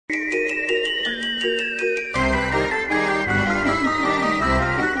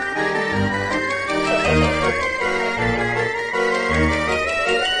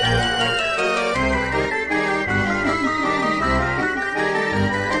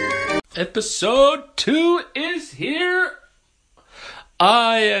Episode 2 is here.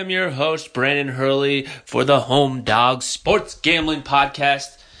 I am your host, Brandon Hurley, for the Home Dawgs Sports Gambling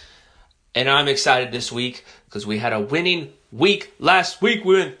Podcast. And I'm excited this week because we had a winning week. Last week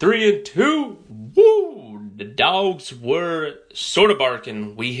we went 3-2. Woo! The Dogs were sort of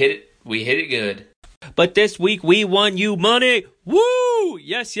barking. We hit it good. But this week we won you money. Woo!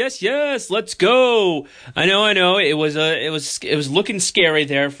 Yes. Let's go. I know. It was looking scary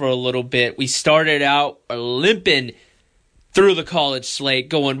there for a little bit. We started out limping through the college slate,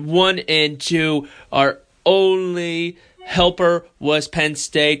 going 1-2. Our only helper was Penn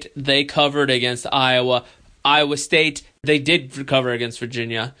State. They covered against Iowa. Iowa State, they did cover against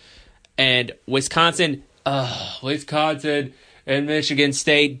Virginia. And Wisconsin and Michigan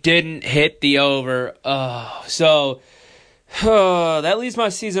State didn't hit the over. So that leaves my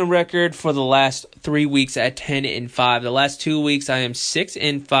season record for the last 3 weeks at 10-5. The last 2 weeks I am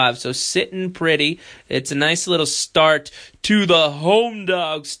 6-5, so sitting pretty. It's a nice little start to the Home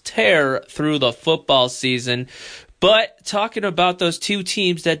Dawgs tear through the football season. But talking about those two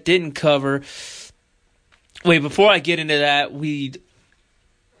teams that didn't cover, before I get into that, in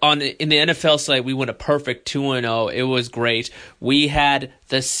the NFL slate, we went a perfect 2-0. It was great. We had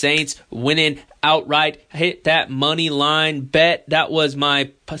the Saints winning outright. Hit that money line bet. That was my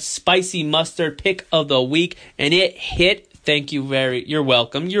spicy mustard pick of the week, and it hit. Thank you you're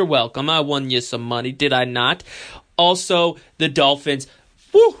welcome. You're welcome. I won you some money, did I not? Also, the Dolphins.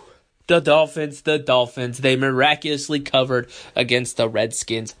 Woo! The Dolphins. They miraculously covered against the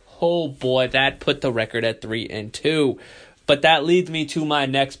Redskins. Oh boy, that put the record at 3-2. But that leads me to my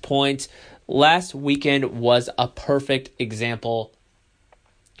next point. Last weekend was a perfect example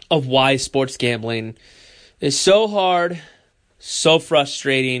of why sports gambling is so hard, so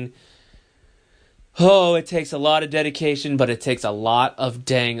frustrating. Oh, it takes a lot of dedication, but it takes a lot of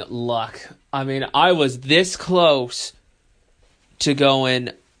dang luck. I mean, I was this close to going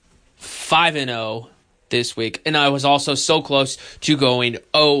 5-0 this week, and I was also so close to going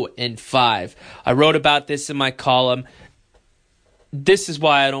 0-5. I wrote about this in my column. This is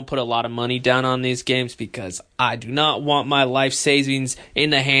why I don't put a lot of money down on these games, because I do not want my life savings in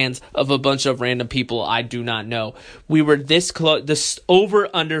the hands of a bunch of random people I do not know. We were this close. The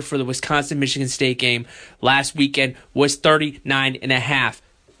over-under for the Wisconsin-Michigan State game last weekend was 39.5.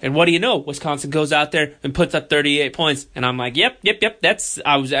 And what do you know? Wisconsin goes out there and puts up 38 points. And I'm like, yep.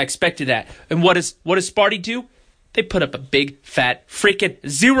 I expected that. And what does Sparty do? They put up a big, fat, freaking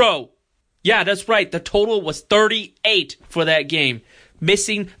 0. Yeah, that's right. The total was 38 for that game.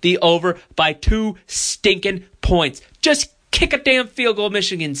 Missing the over by 2 stinking points. Just kick a damn field goal,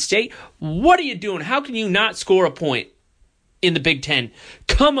 Michigan State. What are you doing? How can you not score a point in the Big Ten?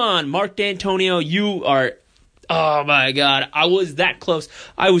 Come on, Mark D'Antonio, you are... Oh, my God. I was that close.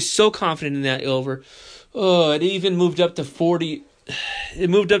 I was so confident in that over. Oh, it even moved up to 40. It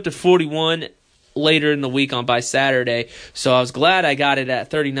moved up to 41 later in the week by Saturday. So I was glad I got it at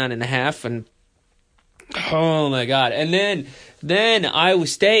 39.5. And oh, my God. And then Iowa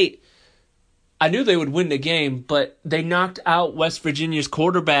State, I knew they would win the game, but they knocked out West Virginia's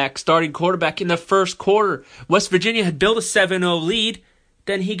starting quarterback in the first quarter. West Virginia had built a 7-0 lead.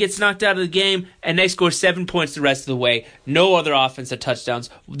 Then he gets knocked out of the game, and they score 7 points the rest of the way. No other offensive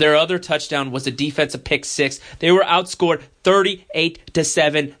touchdowns. Their other touchdown was a defensive pick 6. They were outscored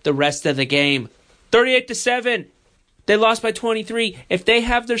 38-7 the rest of the game. 38-7. They lost by 23. If they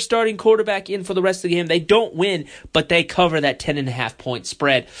have their starting quarterback in for the rest of the game, they don't win, but they cover that 10.5 point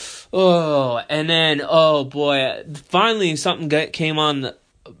spread. Oh, and then, oh boy, finally something came on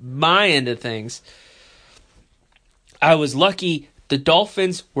my end of things. I was lucky. The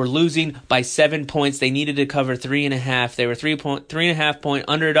Dolphins were losing by 7 points. They needed to cover 3.5. They were 3.5 point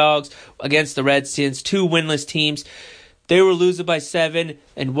underdogs against the Redskins, 2 winless teams. They were losing by 7,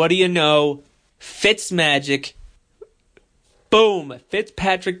 and what do you know? Fitzmagic, boom,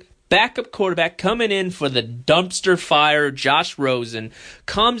 Fitzpatrick, backup quarterback coming in for the dumpster fire, Josh Rosen,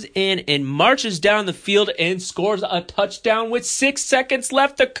 comes in and marches down the field and scores a touchdown with 6 seconds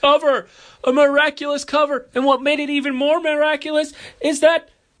left to cover. A miraculous cover. And what made it even more miraculous is that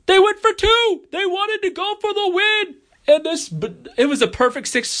they went for 2. They wanted to go for the win. And it was a perfect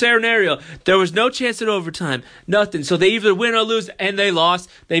 6 scenario. There was no chance at overtime. Nothing. So they either win or lose, and they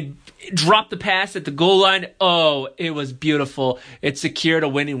lost. They dropped the pass at the goal line. Oh, it was beautiful. It secured a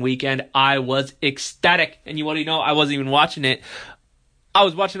winning weekend. I was ecstatic. And you want to know, I wasn't even watching it. I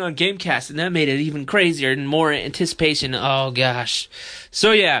was watching on Gamecast, and that made it even crazier and more anticipation. Oh, gosh.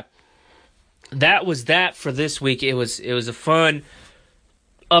 So, yeah, that was that for this week. It was a fun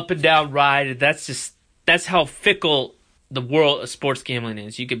up-and-down ride. That's how fickle the world of sports gambling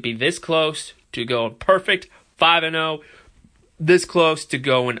is. You could be this close to going perfect, 5-0, this close to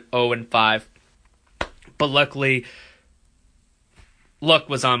going 0-5. But luckily, luck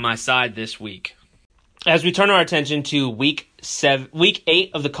was on my side this week. As we turn our attention to week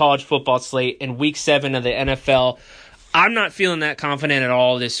 8 of the college football slate and week 7 of the NFL, I'm not feeling that confident at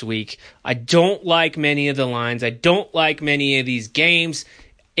all this week. I don't like many of the lines. I don't like many of these games.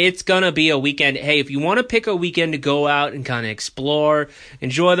 It's going to be a weekend. Hey, if you want to pick a weekend to go out and kind of explore,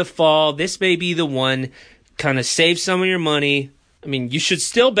 enjoy the fall, this may be the one. Kind of save some of your money. I mean, you should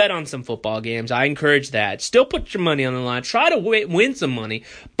still bet on some football games. I encourage that. Still put your money on the line. Try to win some money.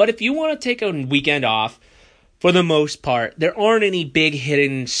 But if you want to take a weekend off, for the most part, there aren't any big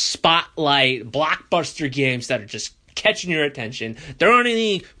hidden spotlight blockbuster games that are just catching your attention. There aren't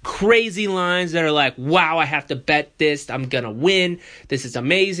any crazy lines that are like, wow, I have to bet this. I'm going to win. This is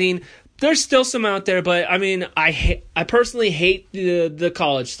amazing. There's still some out there, but I mean, I personally hate the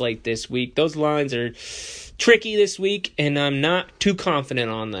college slate this week. Those lines are tricky this week, and I'm not too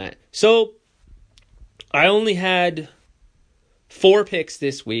confident on that. So, I only had 4 picks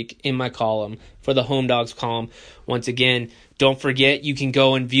this week in my column for the Home Dogs column. Once again, don't forget you can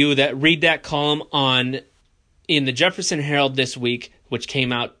go and read that column in the Jefferson Herald this week, which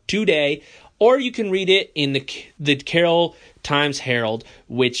came out today, or you can read it in the Carroll Times Herald,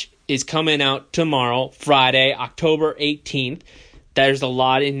 which is coming out tomorrow, Friday, October 18th. There's a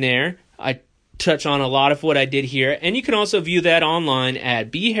lot in there. I touch on a lot of what I did here, and you can also view that online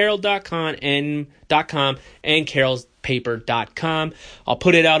at bherald.com and carrollspaper.com. I'll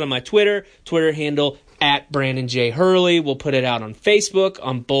put it out on my Twitter handle at Brandon J. Hurley. We'll put it out on Facebook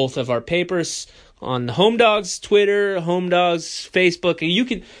on both of our papers, on the Home Dogs Twitter, Home Dogs Facebook. And you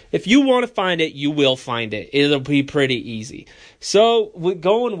can, if you want to find it, you will find it. It'll be pretty easy. So,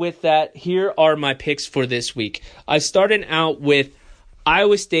 going with that, here are my picks for this week. I started out with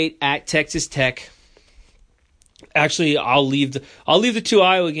Iowa State at Texas Tech. Actually, I'll leave the 2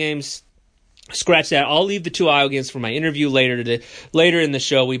 Iowa games. Scratch that. I'll leave the 2 Iowa games for my interview later in the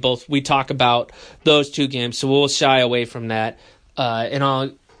show. We talk about those 2 games, so we'll shy away from that. And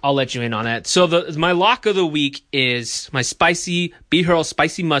I'll let you in on that. So my lock of the week is my B-Hurl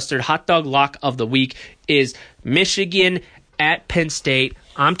spicy mustard hot dog lock of the week is Michigan at Penn State.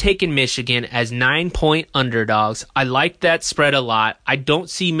 I'm taking Michigan as 9-point underdogs. I like that spread a lot. I don't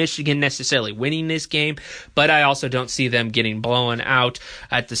see Michigan necessarily winning this game, but I also don't see them getting blown out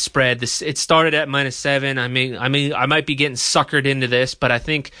at the spread. It started at -7. I might be getting suckered into this, but I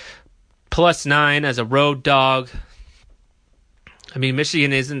think +9 as a road dog. I mean,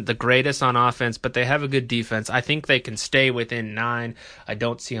 Michigan isn't the greatest on offense, but they have a good defense. I think they can stay within 9. I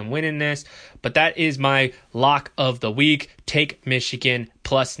don't see them winning this, but that is my lock of the week. Take Michigan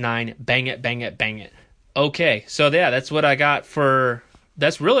 +9. Bang it, bang it, bang it. Okay, so yeah, that's what I got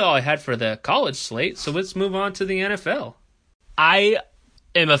that's really all I had for the college slate, so let's move on to the NFL. I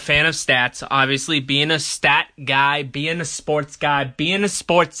am a fan of stats, obviously, being a stat guy, being a sports guy, being a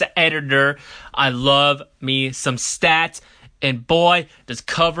sports editor. I love me some stats. And boy, does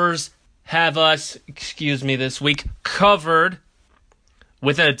covers have us, this week, covered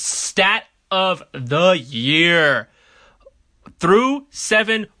with a stat of the year. Through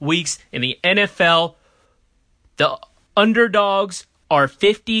 7 weeks in the NFL, the underdogs are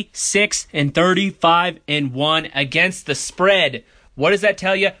 56-35-1 against the spread. What does that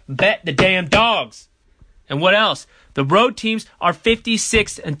tell you? Bet the damn dogs. And what else? The road teams are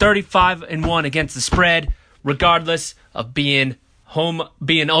 56-35-1 against the spread, regardless of being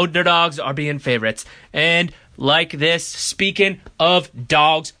underdogs or being favorites. And like this, speaking of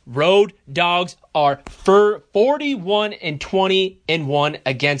dogs, road dogs are 41-20-1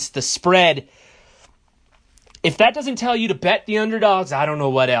 against the spread. If that doesn't tell you to bet the underdogs, I don't know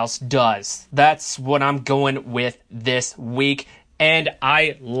what else does. That's what I'm going with this week. And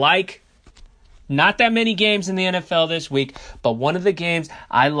I like not that many games in the NFL this week, but one of the games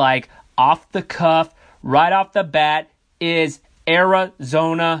I like off the cuff, right off the bat, is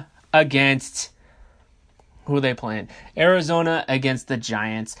Arizona against... Who are they playing? Arizona against the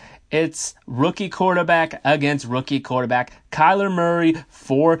Giants. It's rookie quarterback against rookie quarterback. Kyler Murray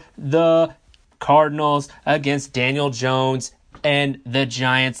for the Cardinals against Daniel Jones and the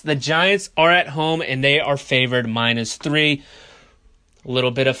Giants. The Giants are at home and they are favored -3. A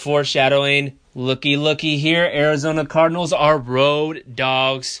little bit of foreshadowing. Looky here. Arizona Cardinals are road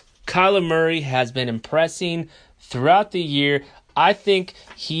dogs. Kyler Murray has been impressing throughout the year. I think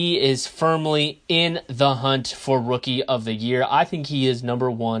he is firmly in the hunt for Rookie of the Year. I think he is number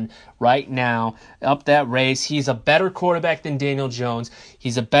one right now up that race. He's a better quarterback than Daniel Jones.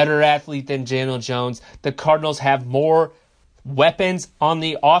 He's a better athlete than Daniel Jones. The Cardinals have more weapons on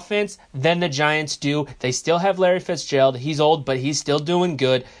the offense than the Giants do. They still have Larry Fitzgerald. He's old, but he's still doing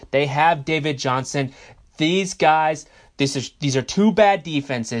good. They have David Johnson. These guys, these are two bad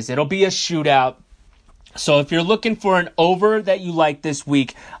defenses. It'll be a shootout. So if you're looking for an over that you like this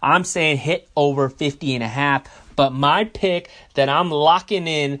week, I'm saying hit over 50.5. But my pick that I'm locking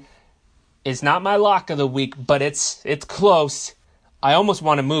in is not my lock of the week, but it's close. I almost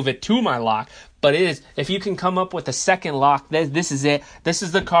want to move it to my lock, but it is. If you can come up with a second lock, this is it. This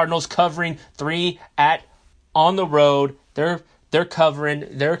is the Cardinals covering 3 on the road. They're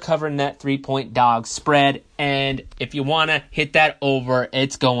covering that 3-point dog spread, and if you want to hit that over,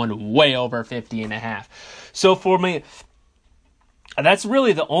 it's going way over 50.5. So for me, that's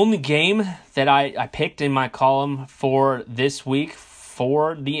really the only game that I picked in my column for this week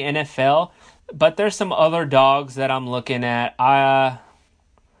for the NFL. But there's some other dogs that I'm looking at.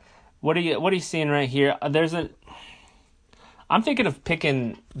 What are you seeing right here? I'm thinking of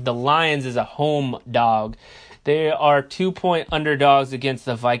picking the Lions as a home dog. They are 2-point underdogs against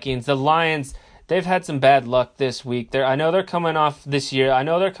the Vikings. The Lions, they've had some bad luck this week. I know they're coming off this year. I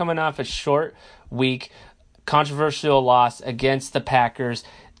know they're coming off a short week, controversial loss against the Packers.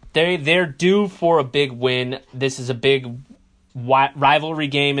 They're due for a big win. This is a big rivalry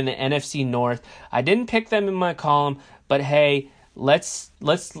game in the NFC North. I didn't pick them in my column, but hey, let's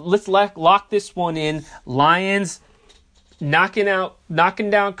lock this one in. Lions knocking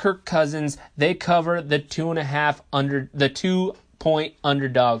down Kirk Cousins. They cover the 2.5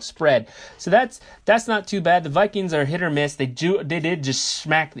 underdog spread. So that's not too bad. The Vikings are hit or miss. They did just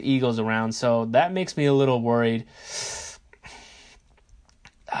smack the Eagles around, so that makes me a little worried.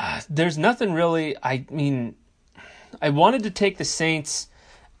 There's nothing really. I mean, I wanted to take the Saints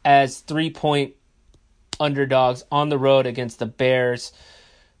as 3-point underdogs on the road against the Bears.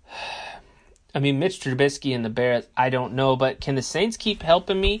 I mean, Mitch Trubisky and the Bears, I don't know, but can the Saints keep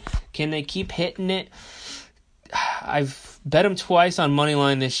helping me? Can they keep hitting it? I've bet them twice on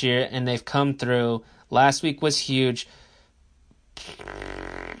Moneyline this year, and they've come through. Last week was huge.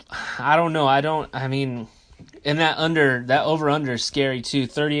 I don't know. And that over-under is scary too,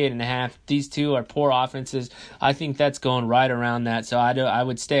 38.5. These two are poor offenses. I think that's going right around that, so I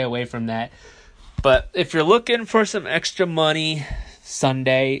would stay away from that. But if you're looking for some extra money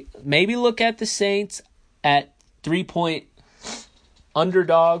Sunday, maybe look at the Saints at 3-point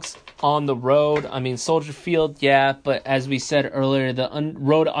underdogs on the road. I mean, Soldier Field, yeah, but as we said earlier, the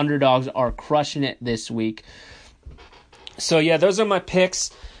road underdogs are crushing it this week. So yeah, those are my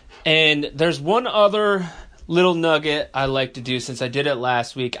picks. And there's one other little nugget I like to do since I did it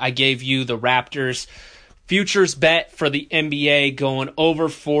last week. I gave you the Raptors futures bet for the NBA going over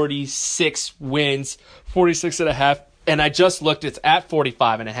 46 wins, 46.5. And I just looked, it's at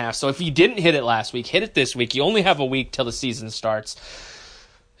 45.5. So if you didn't hit it last week, hit it this week. You only have a week till the season starts.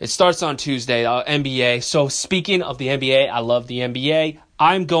 It starts on Tuesday, NBA. So speaking of the NBA, I love the NBA.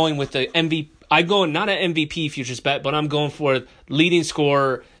 I'm going with the MVP. I'm going not an MVP futures bet, but I'm going for leading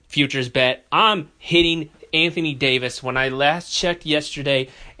scorer futures bet. I'm hitting Anthony Davis. When I last checked yesterday,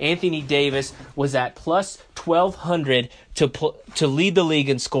 Anthony Davis was at plus 1,200 to lead the league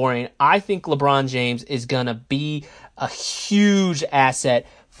in scoring. I think LeBron James is going to be a huge asset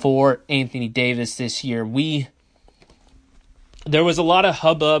for Anthony Davis this year. There was a lot of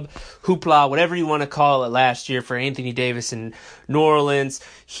hubbub, hoopla, whatever you want to call it last year for Anthony Davis in New Orleans.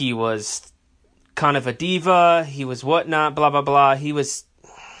 He was kind of a diva. He was whatnot, blah, blah, blah. He was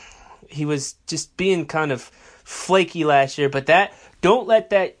just being kind of flaky last year, but don't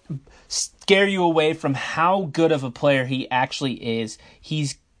let that scare you away from how good of a player he actually is.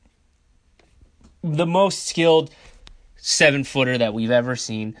 He's the most skilled 7-footer that we've ever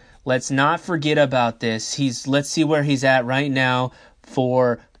seen. Let's not forget about this. Let's see where he's at right now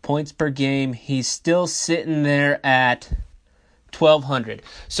for points per game. He's still sitting there at 1,200.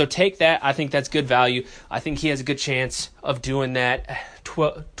 So take that. I think that's good value. I think he has a good chance of doing that.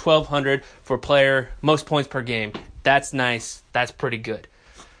 1,200 for player, most points per game. That's nice. That's pretty good.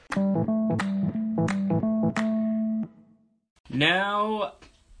 Now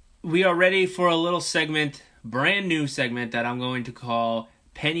we are ready for a little segment, brand new segment that I'm going to call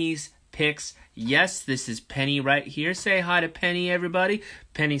Penny's Picks. Yes, this is Penny right here. Say hi to Penny, everybody.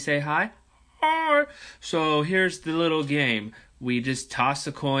 Penny, say hi. Hi. So here's the little game. We just toss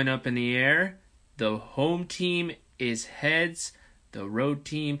a coin up in the air. The home team is heads. The road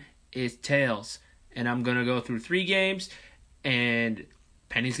team is tails. And I'm going to go through 3 games. and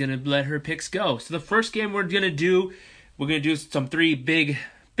Penny's going to let her picks go. So the first game we're going to do some 3 big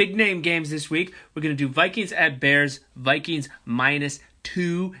name games this week. We're going to do Vikings at Bears. Vikings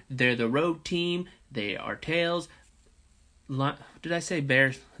 -2. They're the road team. They are tails. Did I say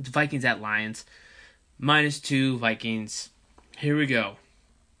Bears? It's Vikings at Lions. -2 Vikings. Here we go.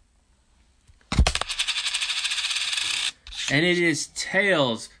 And it is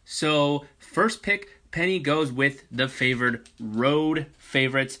tails. So first pick, Penny goes with the favored road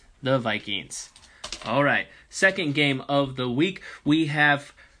favorites, the Vikings. All right. Second game of the week, we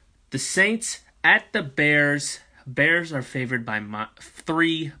have the Saints at the Bears. Bears are favored by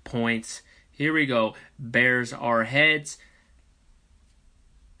 3 points. Here we go. Bears are heads.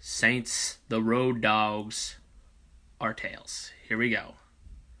 Saints, the road dogs, are tails. Here we go.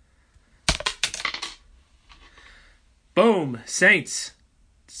 Boom. Saints.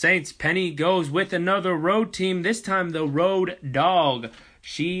 Penny goes with another road team. This time the road dog.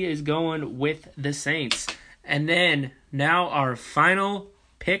 She is going with the Saints. And then now our final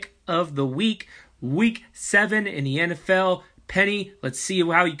pick of the week. Week 7 in the NFL. Penny, let's see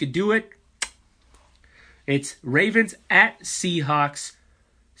how you could do it. It's Ravens at Seahawks.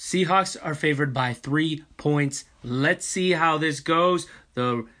 Seahawks are favored by 3 points. Let's see how this goes.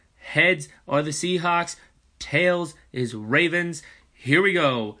 The heads are the Seahawks. Tails is Ravens. Here we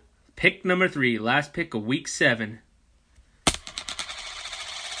go. Pick number 3. Last pick of week 7.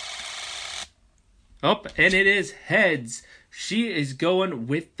 Oh, and it is heads. She is going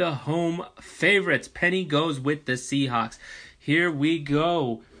with the home favorites. Penny goes with the Seahawks. Here we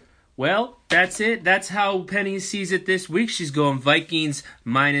go. Well, that's it. That's how Penny sees it this week. She's going Vikings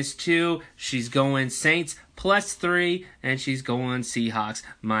 -2. She's going Saints +3. And she's going Seahawks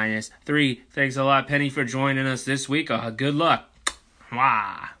 -3. Thanks a lot, Penny, for joining us this week. Good luck.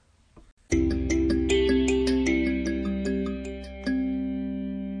 Mwah.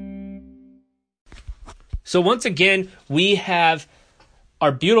 So once again, we have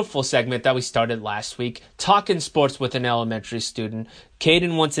our beautiful segment that we started last week, Talking Sports with an Elementary Student.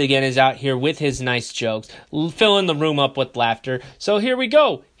 Caden once again is out here with his nice jokes, filling the room up with laughter. So here we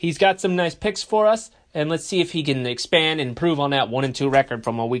go. He's got some nice picks for us, and let's see if he can expand and improve on that 1-2 record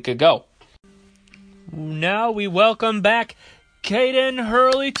from a week ago. Now we welcome back Caden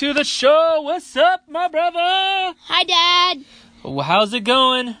Hurley to the show. What's up, my brother? Hi, Dad. How's it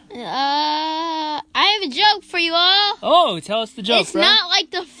going? I have a joke for you all. Oh, tell us the joke, It's bro. not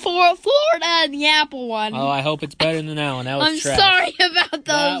like the Florida and the Apple one. Oh, I hope it's better than that one. That was I'm trash. sorry about those.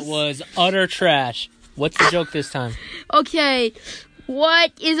 That was utter trash. What's the joke this time? Okay,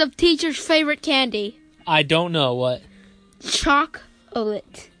 what is a teacher's favorite candy? I don't know what.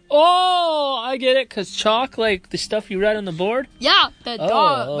 Chocolate. Oh, I get it, because chalk, like the stuff you write on the board? Yeah, the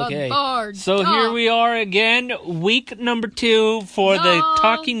okay. the board. So here we are again, week number 2 for the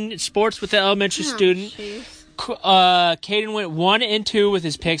Talking Sports with the Elementary Student. Caden went 1-2 with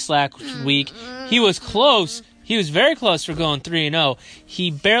his picks last week. He was close. He was very close for going 3-0.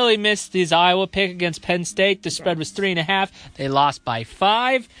 He barely missed his Iowa pick against Penn State. The spread was 3.5. They lost by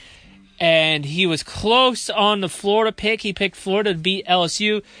 5. And he was close on the Florida pick. He picked Florida to beat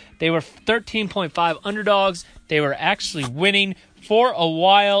LSU. They were 13.5 underdogs. They were actually winning for a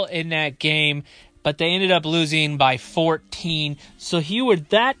while in that game, but they ended up losing by 14. So you were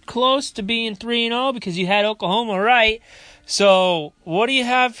that close to being 3-0 because you had Oklahoma right. So what do you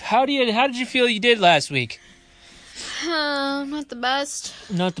have? How did you feel you did last week? Not the best.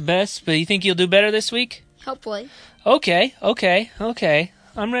 Not the best, but you think you'll do better this week? Hopefully. Okay.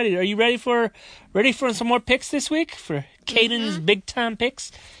 I'm ready. Are you ready for some more picks this week for Caden's big time picks?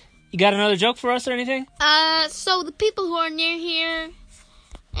 You got another joke for us or anything? So the people who are near here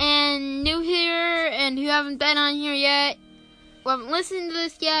and new here and who haven't been on here yet, who haven't listened to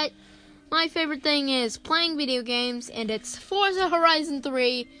this yet, my favorite thing is playing video games, and it's Forza Horizon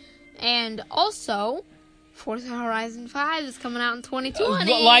 3, and also Forza Horizon 5 is coming out in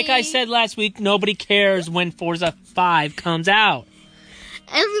 2020. Like I said last week, nobody cares when Forza 5 comes out.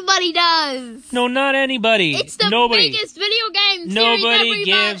 Everybody does. No, not anybody. It's the biggest video game series Nobody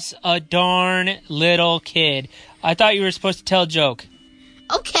gives a darn little kid. I thought you were supposed to tell a joke.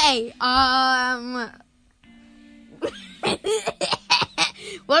 Okay,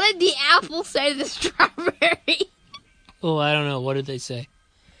 what did the apple say to the strawberry? Oh, I don't know. What did they say?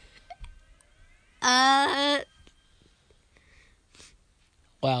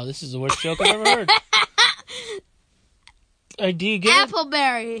 Wow, this is the worst joke I've ever heard. Do you get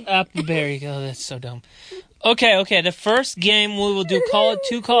Appleberry. Appleberry. Oh, that's so dumb. Okay. The first game we will do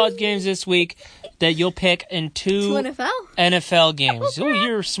 2 college games this week that you'll pick in 2 NFL? NFL games. Oh,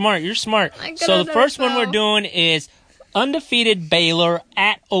 you're smart. So the first one we're doing is undefeated Baylor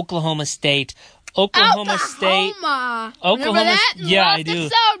at Oklahoma State. Oklahoma State. Remember that? Yeah, I do.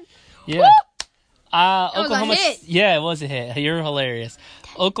 Episode? Yeah. Oklahoma. Was a hit. Yeah, it was a hit. You're hilarious.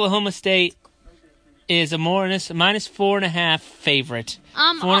 Oklahoma State is a minus 4.5 favorite.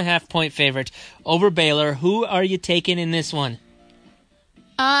 4.5 point favorite over Baylor. Who are you taking in this one?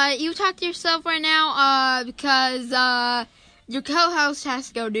 You talk to yourself right now, because your co-host has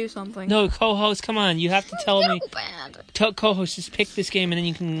to go do something. No, co-host, come on. You have to tell me. Bad. Co-host, just pick this game and then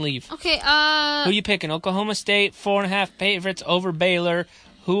you can leave. Okay, Who you picking? Oklahoma State, 4.5 favorites over Baylor.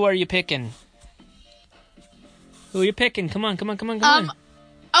 Who are you picking? Who are you picking? Come on.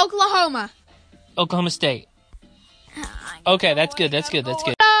 Oklahoma. Oklahoma State. Okay, that's good.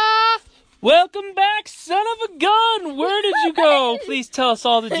 Welcome back, son of a gun! Where did you go? Please tell us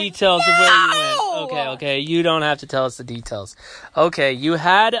all the details of where you went. Okay, you don't have to tell us the details. Okay, you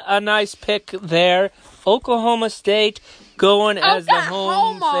had a nice pick there. Oklahoma State going as the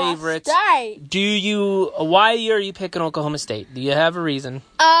home favorites. Why are you picking Oklahoma State? Do you have a reason?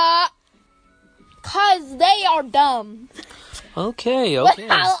 'Cause they are dumb. Okay. I don't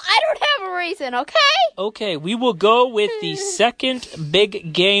have a reason, okay? Okay, we will go with the second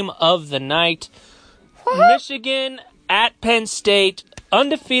big game of the night. Michigan at Penn State.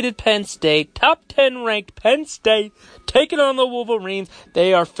 Undefeated Penn State. Top 10 ranked Penn State. Taking on the Wolverines.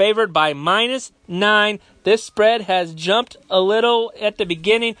 They are favored by -9. This spread has jumped a little at the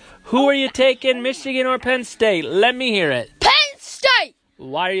beginning. Who are you taking, Michigan or Penn State? Let me hear it. Penn State!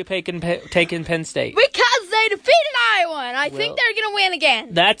 Why are you taking Penn State? Because they defeated Iowa, and I think they're going to win again.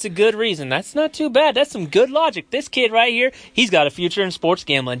 That's a good reason. That's not too bad. That's some good logic. This kid right here, he's got a future in sports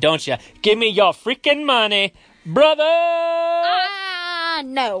gambling, don't you? Give me your freaking money, brother!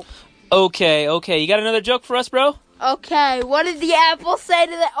 No. Okay. You got another joke for us, bro? Okay, what did the apple say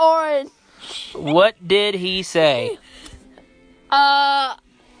to the orange? What did he say?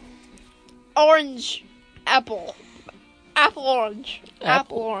 Orange. Apple. Apple orange.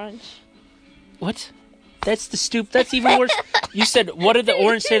 Apple orange. What? That's even worse. You said, what did the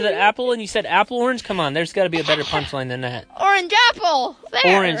orange say to the apple? And you said apple orange? Come on, there's got to be a better punchline than that. Orange apple.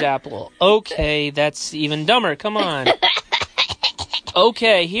 There. Orange apple. Okay, that's even dumber. Come on.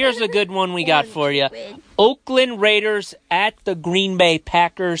 Okay, here's a good one we got for you. Oakland Raiders at the Green Bay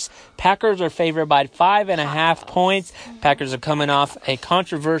Packers. Packers are favored by 5.5 points. Packers are coming off a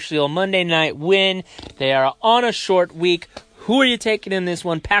controversial Monday night win. They are on a short week. Who are you taking in this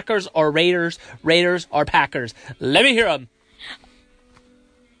one? Packers or Raiders? Raiders or Packers? Let me hear them.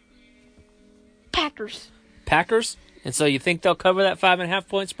 Packers? And so you think they'll cover that 5.5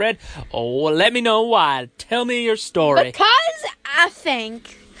 point spread? Oh, let me know why. Tell me your story. Because I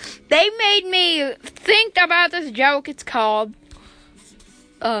think they made me think about this joke. It's called,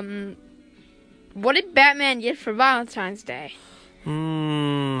 what did Batman get for Valentine's Day? I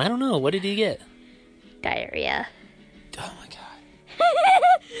don't know. What did he get? Diarrhea. Oh my god.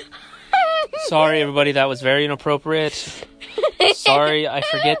 Sorry, everybody. That was very inappropriate. Sorry, I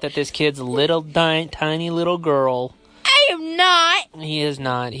forget that this kid's a little tiny little girl. I am not. He is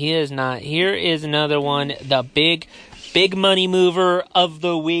not. Here is another one. The big money mover of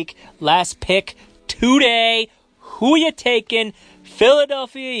the week. Last pick today. Who you taking?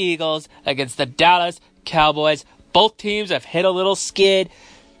 Philadelphia Eagles against the Dallas Cowboys. Both teams have hit a little skid.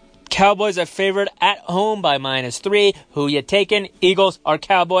 Cowboys are favored at home by -3. Who you taking? Eagles or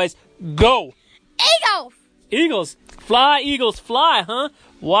Cowboys? Go! Eagles! Eagles fly, huh?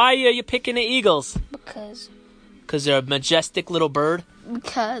 Why are you picking the Eagles? Because they're a majestic little bird?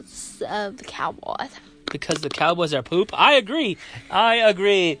 Because of the Cowboys. Because the Cowboys are poop? I agree.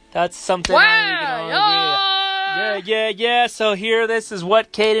 That's something we can all agree. Yeah. So here, this is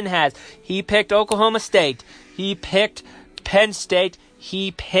what Caden has. He picked Oklahoma State. He picked Penn State.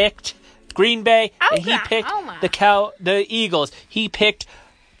 He picked Green Bay. And he picked the Eagles. He picked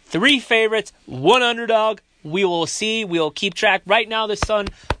 3 favorites, 1 underdog. We will see. We will keep track. Right now, the son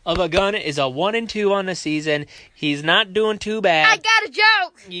of a gun is a 1-2 on the season. He's not doing too bad. I got a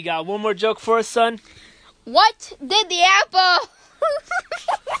joke. You got one more joke for us, son? What did the apple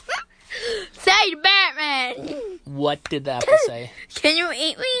say to Batman? What did the apple say? Can you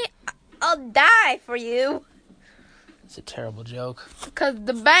eat me? I'll die for you. It's a terrible joke. Because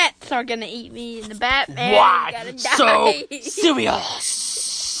the bats are going to eat me and the Batman Why gotta die. so serious?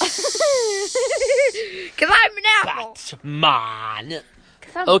 Because I'm an apple. Batman.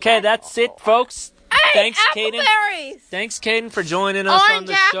 Okay, that's it, folks. Hey, Thanks, Caden. Berries. Thanks, Caden, for joining us on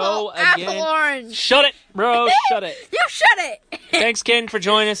the show again. Apple orange. Shut it, bro. Shut it. You shut it. Thanks, Caden, for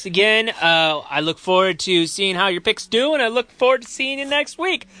joining us again. I look forward to seeing how your picks do, and I look forward to seeing you next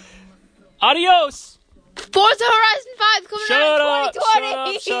week. Adios. Forza Horizon 5 coming out in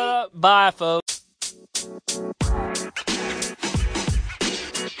 2020. Shut up. Bye, folks.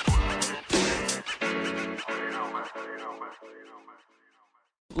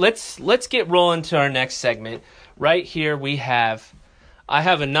 Let's get rolling to our next segment. Right here I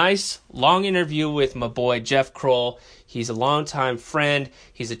have a nice long interview with my boy Jeff Kroll. He's a longtime friend.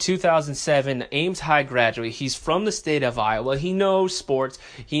 He's a 2007 Ames High graduate. He's from the state of Iowa. He knows sports.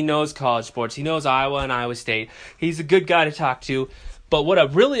 He knows college sports. He knows Iowa and Iowa State. He's a good guy to talk to. But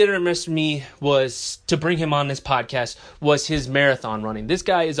what really interested me was to bring him on this podcast was his marathon running. This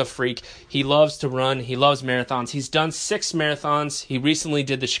guy is a freak. He loves to run. He loves marathons. He's done 6 marathons. He recently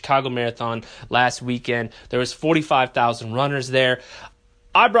did the Chicago Marathon last weekend. There was 45,000 runners there.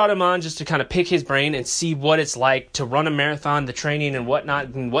 I brought him on just to kind of pick his brain and see what it's like to run a marathon, the training and whatnot,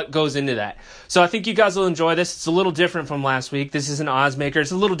 and what goes into that. So I think you guys will enjoy this. It's a little different from last week. This is an Ozmaker.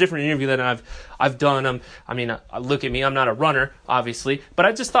 It's a little different interview than I've done. Look at me. I'm not a runner, obviously, but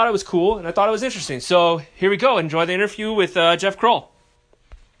I just thought it was cool and I thought it was interesting. So here we go. Enjoy the interview with Jeff Kroll.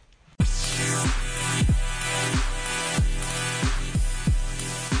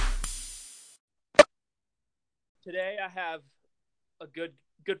 Today I have a good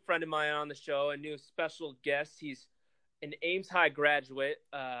friend of mine on the show, a new special guest. He's an Ames High graduate,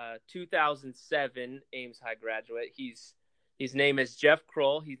 2007 Ames High graduate. His name is Jeff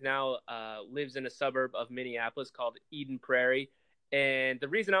Kroll. He's now lives in a suburb of Minneapolis called Eden Prairie. And the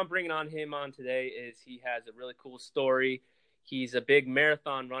reason I'm bringing him on today is he has a really cool story. He's a big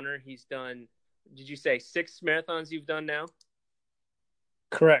marathon runner. He's done, did you say 6 marathons you've done now?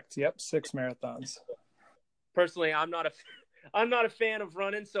 Correct. Yep, 6 marathons. Personally, I'm not a fan of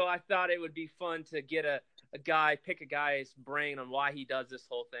running, so I thought it would be fun to get pick a guy's brain on why he does this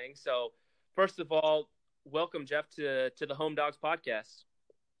whole thing. So, first of all, welcome, Jeff, to the Home Dawgs podcast.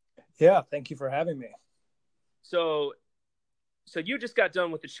 Yeah, thank you for having me. So you just got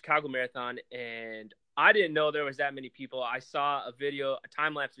done with the Chicago Marathon, and I didn't know there was that many people. I saw a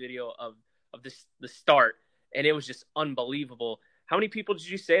time-lapse video of the start, and it was just unbelievable. How many people did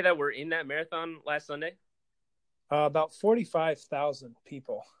you say that were in that marathon last Sunday? About 45,000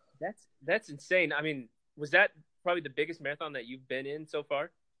 people. That's insane. I mean, was that probably the biggest marathon that you've been in so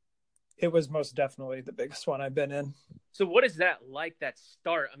far? It was most definitely the biggest one I've been in. So what is that like, that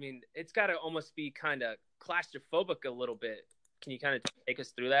start? I mean, it's got to almost be kind of claustrophobic a little bit. Can you kind of take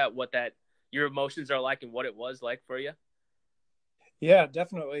us through that, your emotions are like and what it was like for you? Yeah,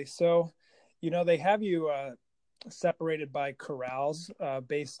 definitely. So, they have you separated by corrals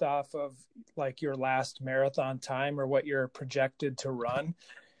based off of like your last marathon time or what you're projected to run.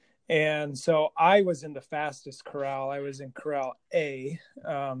 And so I was in the fastest corral. I was in corral A.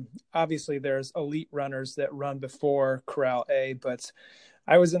 Obviously there's elite runners that run before corral A, but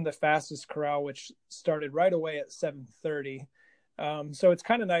I was in the fastest corral, which started right away at 7:30. So it's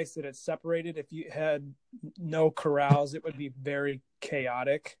kind of nice that it's separated. If you had no corrals, it would be very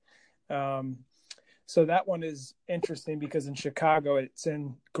chaotic. So that one is interesting because in Chicago, it's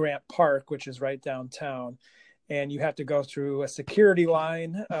in Grant Park, which is right downtown. And you have to go through a security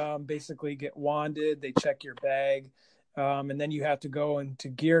line, basically get wanded. They check your bag. And then you have to go into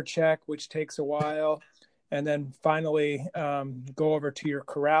gear check, which takes a while. And then finally go over to your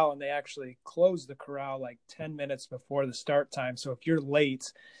corral. And they actually close the corral like 10 minutes before the start time. So if you're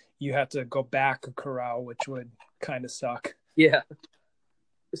late, you have to go back a corral, which would kind of suck. Yeah.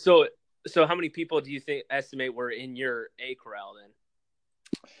 So how many people do you estimate were in your A corral then?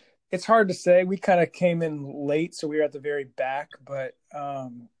 It's hard to say. We kind of came in late, so we were at the very back, but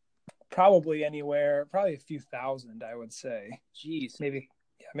probably a few thousand, I would say. Jeez.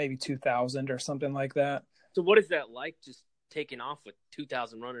 Maybe 2,000 or something like that. So what is that like, just taking off with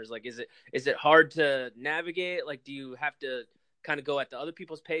 2,000 runners? Like, is it hard to navigate? Like, do you have to kind of go at the other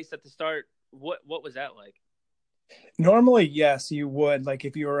people's pace at the start? What was that like? Normally, yes, you would. Like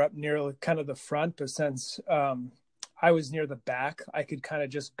if you were up near kind of the front, but since I was near the back, I could kind of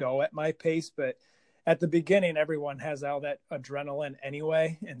just go at my pace. But at the beginning, everyone has all that adrenaline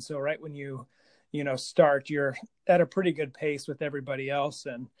anyway. And so right when you start, you're at a pretty good pace with everybody else.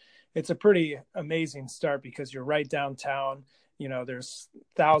 And it's a pretty amazing start because you're right downtown. There's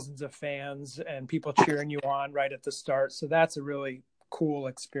thousands of fans and people cheering you on right at the start. So that's a really cool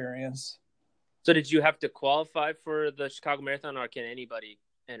experience. So did you have to qualify for the Chicago Marathon, or can anybody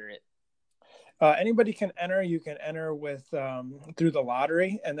enter it? Anybody can enter. You can enter with through the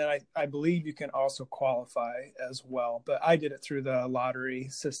lottery, and then I believe you can also qualify as well. But I did it through the lottery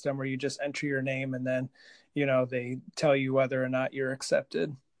system where you just enter your name, and then they tell you whether or not you're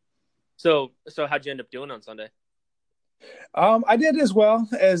accepted. So how'd you end up doing on Sunday? I did as well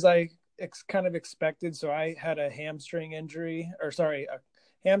as I kind of expected. So I had a hamstring injury, a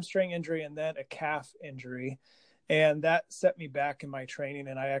hamstring injury and then a calf injury. And that set me back in my training.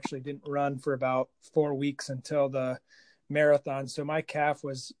 And I actually didn't run for about 4 weeks until the marathon. So my calf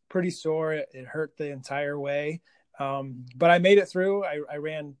was pretty sore. It hurt the entire way. But I made it through. I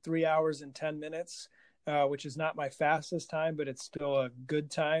ran 3 hours and 10 minutes, which is not my fastest time, but it's still a good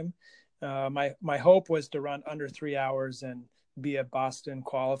time. My hope was to run under 3 hours and be a Boston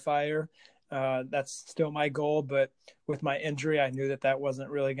qualifier. That's still my goal, but with my injury, I knew that wasn't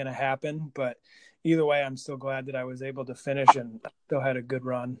really going to happen. But either way, I'm still glad that I was able to finish and still had a good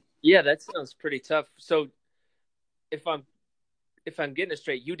run. Yeah, that sounds pretty tough. So if I'm getting it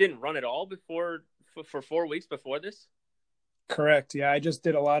straight, you didn't run at all for 4 weeks before this? Correct. Yeah, I just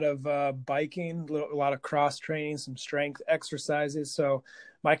did a lot of biking, a lot of cross training, some strength exercises. So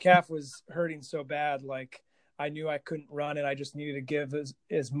my calf was hurting so bad, like I knew I couldn't run, and I just needed to give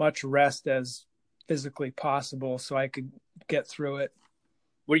as much rest as physically possible so I could get through it.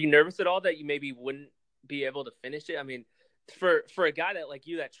 Were you nervous at all that you maybe wouldn't be able to finish it? I mean, for a guy that like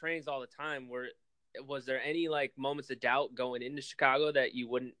you that trains all the time, was there any like moments of doubt going into Chicago that you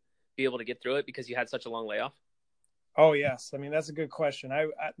wouldn't be able to get through it because you had such a long layoff? Oh yes, I mean that's a good question.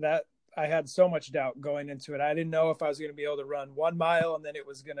 I had so much doubt going into it. I didn't know if I was going to be able to run 1 mile and then it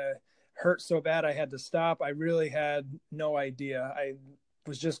was going to hurt so bad I had to stop. I really had no idea. I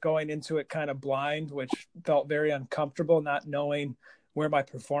was just going into it kind of blind, which felt very uncomfortable, not knowing where my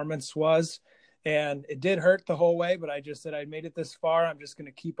performance was. And it did hurt the whole way, but I just said I made it this far. I'm just going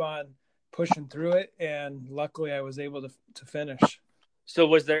to keep on pushing through it. And luckily I was able to finish. So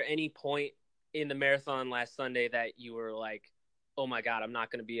was there any point in the marathon last Sunday that you were like, oh my God, I'm not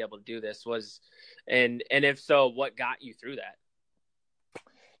going to be able to do this? And if so, what got you through that?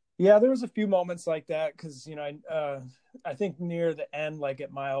 Yeah, there was a few moments like that because, I think near the end, like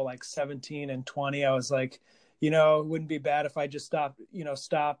at mile like 17 and 20, I was like, it wouldn't be bad if I just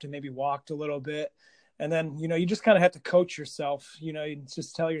stopped and maybe walked a little bit. And then, you just kind of have to coach yourself, you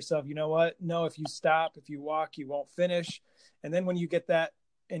just tell yourself, you know what? No, if you stop, if you walk, you won't finish. And then when you get that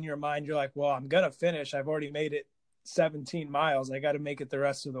in your mind, you're like, well, I'm going to finish. I've already made it 17 miles. I got to make it the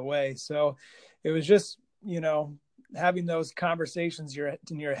rest of the way. So it was just, having those conversations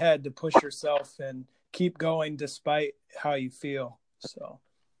in your head to push yourself and keep going despite how you feel. So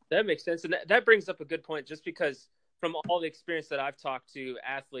that makes sense. And that brings up a good point, just because from all the experience that I've talked to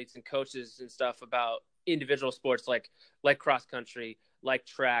athletes and coaches and stuff about individual sports, like cross country, like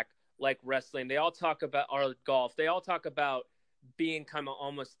track, like wrestling, they all talk about, or golf, they all talk about being kind of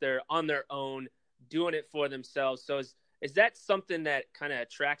almost there on their own, doing it for themselves. So is that something that kind of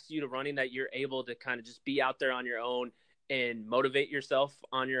attracts you to running, that you're able to kind of just be out there on your own and motivate yourself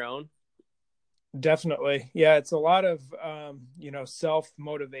on your own? Definitely. Yeah. It's a lot of,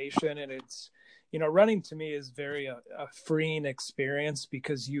 self-motivation, and it's, running to me is very a freeing experience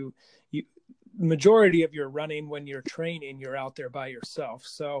because you majority of your running when you're training, you're out there by yourself.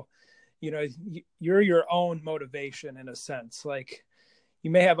 So, you're your own motivation in a sense. Like, you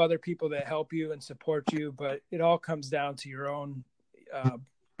may have other people that help you and support you, but it all comes down to your own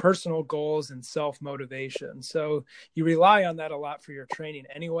personal goals and self-motivation. So you rely on that a lot for your training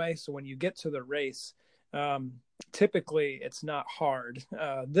anyway. So when you get to the race, typically it's not hard.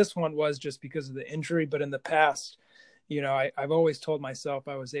 This one was just because of the injury, but in the past, I've always told myself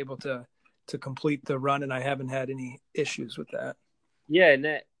I was able to complete the run, and I haven't had any issues with that. Yeah,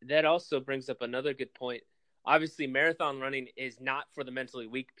 and that also brings up another good point. Obviously, marathon running is not for the mentally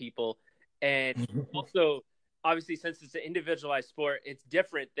weak people. And also, obviously, since it's an individualized sport, it's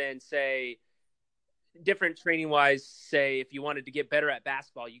different than, say, different training-wise. Say, if you wanted to get better at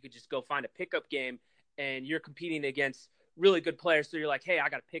basketball, you could just go find a pickup game, and you're competing against really good players. So you're like, hey, I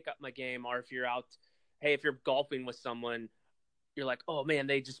got to pick up my game. Or if you're golfing with someone, you're like, oh, man,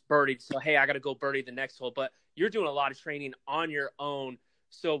 they just birdied. So, hey, I got to go birdie the next hole. But you're doing a lot of training on your own.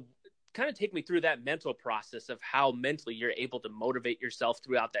 So kind of take me through that mental process of how mentally you're able to motivate yourself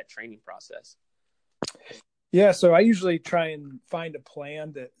throughout that training process. Yeah, so I usually try and find a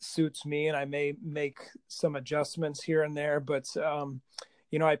plan that suits me, and I may make some adjustments here and there, but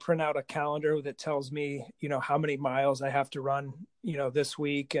I print out a calendar that tells me, how many miles I have to run, this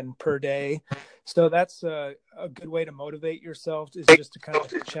week and per day. So that's a good way to motivate yourself, is just to kind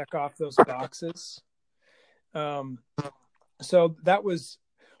of check off those boxes. So that was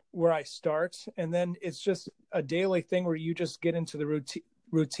where I start. And then it's just a daily thing where you just get into the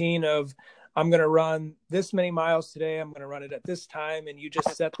routine of, I'm going to run this many miles today. I'm going to run it at this time. And you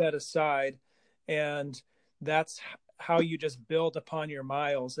just set that aside. And that's how you just build upon your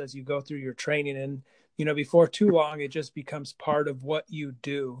miles as you go through your training. And before too long, it just becomes part of what you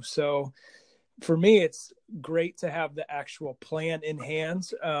do. So for me, it's great to have the actual plan in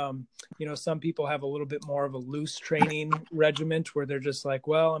hand. Some people have a little bit more of a loose training regiment where they're just like,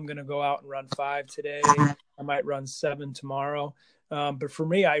 well, I'm going to go out and run 5 today. I might run 7 tomorrow. But for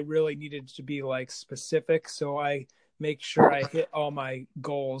me, I really needed to be like specific. So I make sure I hit all my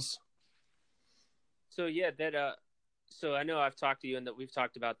goals. So yeah, so I know I've talked to you and that we've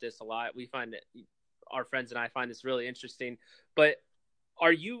talked about this a lot. We find that our friends and I find this really interesting. But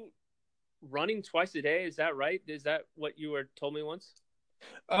are you running twice a day? Is that right? Is that what you were told me once?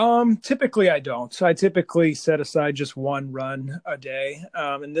 Typically I don't. So I typically set aside just one run a day.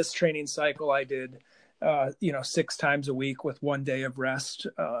 In this training cycle, I did, 6 times a week with 1 day of rest,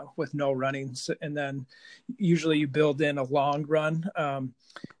 with no running. And then usually you build in a long run,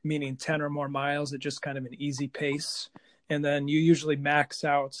 meaning 10 or more miles at just kind of an easy pace. And then you usually max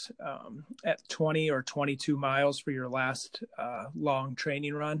out at 20 or 22 miles for your last long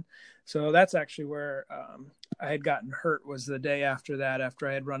training run. So that's actually where I had gotten hurt, was the day after that, after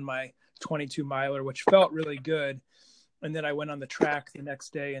I had run my 22 miler, which felt really good. And then I went on the track the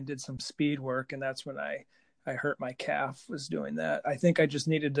next day and did some speed work. And that's when I hurt my calf, was doing that. I think I just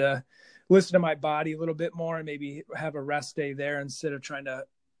needed to listen to my body a little bit more and maybe have a rest day there instead of trying to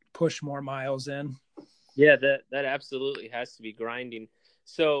push more miles in. Yeah, that absolutely has to be grinding.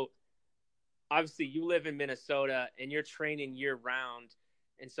 So obviously you live in Minnesota and you're training year round.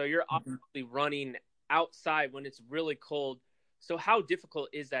 And so you're obviously running outside when it's really cold. So how difficult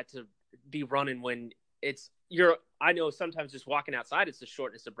is that to be running when I know sometimes just walking outside, it's the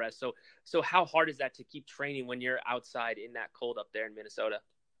shortness of breath. So how hard is that to keep training when you're outside in that cold up there in Minnesota?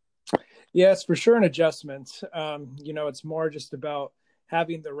 Yeah, it's for sure an adjustment. It's more just about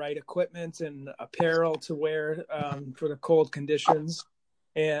having the right equipment and apparel to wear for the cold conditions.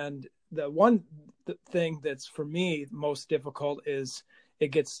 And the thing that's for me most difficult is it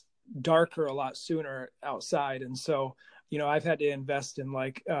gets darker a lot sooner outside. And so, I've had to invest in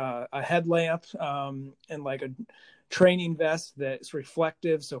like a headlamp and like a training vest that's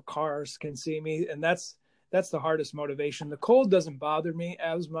reflective so cars can see me. And that's the hardest motivation. The cold doesn't bother me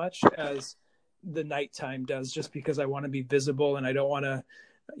as much as the nighttime does, just because I want to be visible and I don't want to,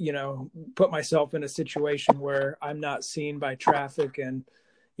 put myself in a situation where I'm not seen by traffic and,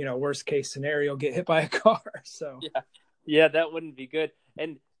 worst case scenario, get hit by a car. So yeah, that wouldn't be good.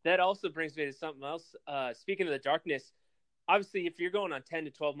 And that also brings me to something else. Speaking of the darkness, obviously if you're going on 10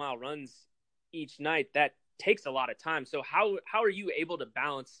 to 12 mile runs each night, that takes a lot of time. So how are you able to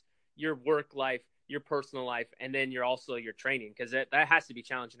balance your work life, your personal life, and then your training? Because that has to be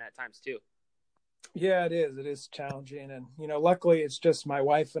challenging at times too. Yeah, it is. It is challenging. And, luckily it's just my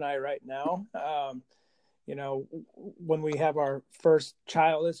wife and I right now. When we have our first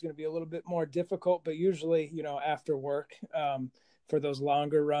child, it's going to be a little bit more difficult, but usually, after work, for those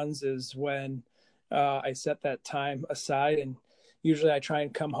longer runs is when I set that time aside. And usually I try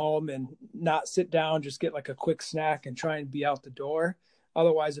and come home and not sit down, just get like a quick snack and try and be out the door.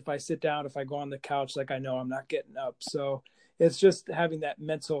 Otherwise, if I sit down, if I go on the couch, like I know I'm not getting up. So it's just having that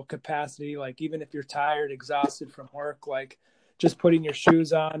mental capacity, like even if you're tired, exhausted from work, like just putting your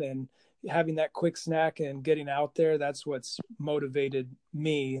shoes on and having that quick snack and getting out there. That's what's motivated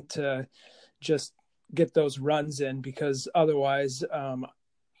me to just get those runs in, because otherwise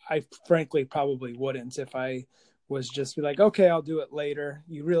I frankly probably wouldn't. If I was just be like, okay, I'll do it later.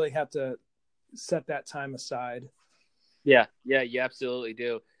 You really have to set that time aside. Yeah, you absolutely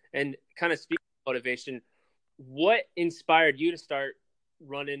do. And kind of speaking of motivation, what inspired you to start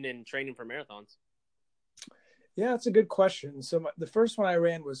running and training for marathons? Yeah, that's a good question. So the first one I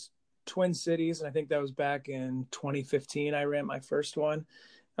ran was Twin Cities, and I think that was back in 2015. I ran my first one.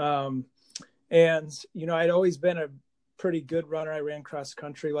 And, I'd always been a pretty good runner. I ran cross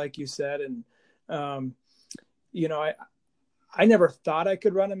country, like you said. And, I never thought I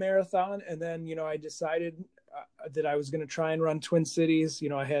could run a marathon. And then, I decided that I was going to try and run Twin Cities.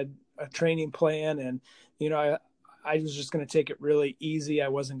 I had a training plan and, I was just going to take it really easy. I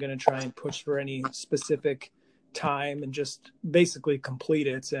wasn't going to try and push for any specific time and just basically complete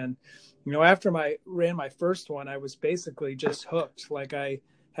it. And, after I ran my first one, I was basically just hooked. Like I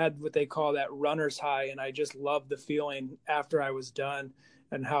had what they call that runner's high. And I just loved the feeling after I was done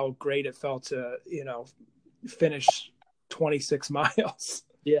and how great it felt to, finish 26 miles.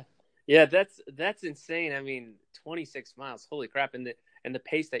 Yeah, that's insane. I mean, 26 miles, holy crap. And the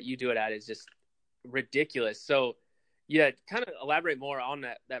pace that you do it at is just ridiculous. So yeah, kind of elaborate more on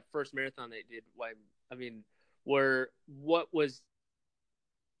that first marathon that you did. I mean, what was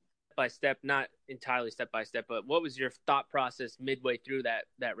by step, not entirely step by step, but what was your thought process midway through that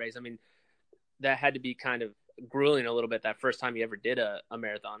race? I mean, that had to be kind of grueling a little bit that first time you ever did a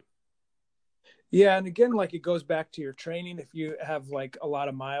marathon. Yeah, and again, like it goes back to your training. If you have like a lot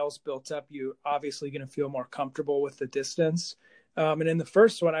of miles built up, you obviously going to feel more comfortable with the distance. And in the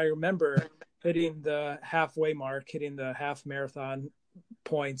first one, I remember hitting the halfway mark, hitting the half marathon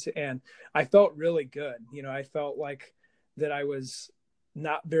points, and I felt really good. I felt like that I was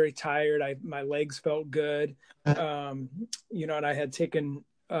not very tired. My legs felt good. And I had taken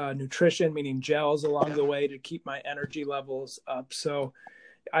nutrition, meaning gels, along the way to keep my energy levels up. So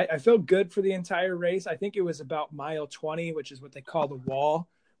I felt good for the entire race. I think it was about mile 20, which is what they call the wall,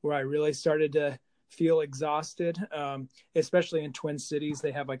 where I really started to feel exhausted. Especially in Twin Cities,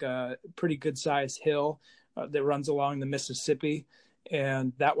 they have like a pretty good sized hill that runs along the Mississippi.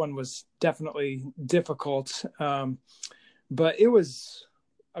 And that one was definitely difficult. But it was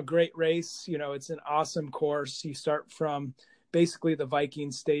a great race. It's an awesome course. You start from basically the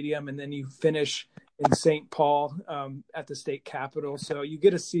Viking Stadium, and then you finish in St. Paul at the state capitol. So you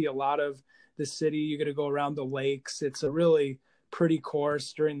get to see a lot of the city. You get to go around the lakes. It's a really pretty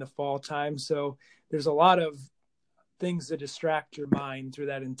course during the fall time. So there's a lot of things that distract your mind through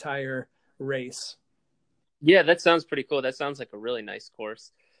that entire race. Yeah, that sounds pretty cool. That sounds like a really nice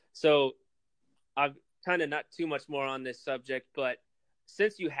course. So I've kind of not too much more on this subject, but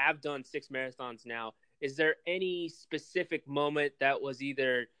since you have done 6 marathons now, is there any specific moment that was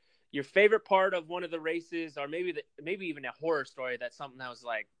either your favorite part of one of the races, or maybe even a horror story, that's something that was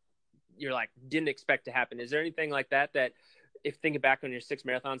like, you're like, didn't expect to happen? Is there anything like that if thinking back on your 6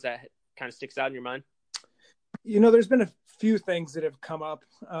 marathons, that kind of sticks out in your mind? There's been a few things that have come up.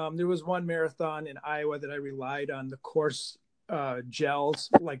 There was one marathon in Iowa that I relied on the course gels,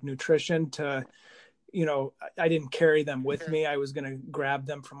 like nutrition, to, I didn't carry them with me. I was going to grab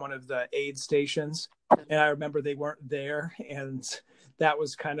them from one of the aid stations. And I remember they weren't there. And that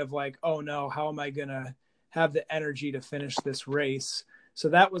was kind of like, oh no, how am I going to have the energy to finish this race? So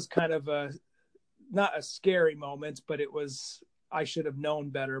that was kind of not a scary moment, but I should have known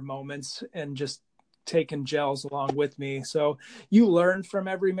better moments, and just taken gels along with me. So you learn from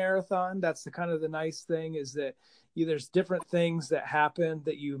every marathon. That's the kind of the nice thing, is that there's different things that happen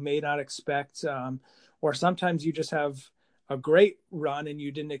that you may not expect. Or sometimes you just have a great run and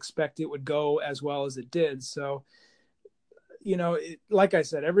you didn't expect it would go as well as it did. So, like I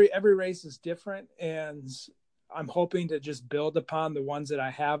said, every race is different, and I'm hoping to just build upon the ones that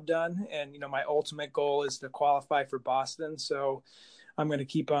I have done. And, my ultimate goal is to qualify for Boston. So I'm going to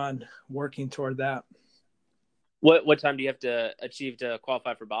keep on working toward that. What time do you have to achieve to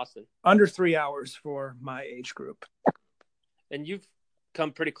qualify for Boston? Under 3 hours for my age group. And you've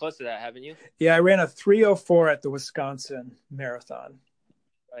come pretty close to that, haven't you? Yeah, I ran a 3:04 at the Wisconsin Marathon.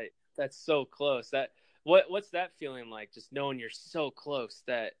 Right. That's so close. What's that feeling like, just knowing you're so close?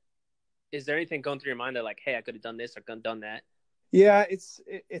 Is there anything going through your mind that like, hey, I could have done this or could have done that? Yeah,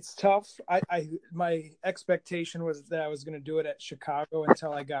 it's tough. My expectation was that I was going to do it at Chicago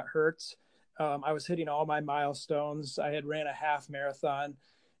until I got hurt. I was hitting all my milestones. I had ran a half marathon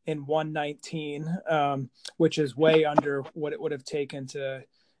in 1:19, which is way under what it would have taken to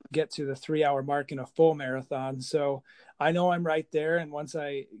get to the 3-hour mark in a full marathon. So I know I'm right there. And once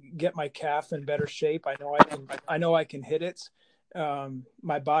I get my calf in better shape, I know I can hit it.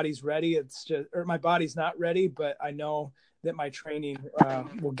 My body's ready. My body's not ready, but I know that my training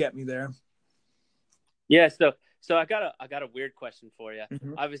will get me there. Yeah. So I got a weird question for you.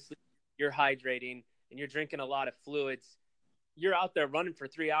 Mm-hmm. Obviously, you're hydrating and you're drinking a lot of fluids. You're out there running for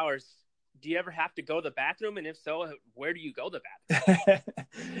 3 hours. Do you ever have to go to the bathroom? And if so, where do you go to the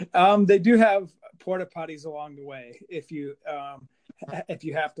bathroom? They do have porta potties along the way if you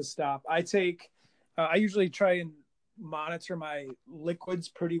have to stop. I usually try and monitor my liquids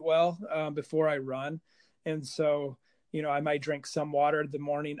pretty well before I run. And so, I might drink some water the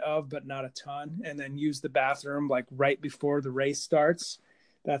morning of, but not a ton, and then use the bathroom like right before the race starts.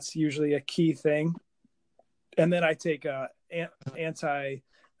 That's usually a key thing. And then I take a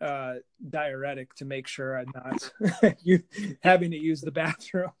diuretic to make sure I'm not having to use the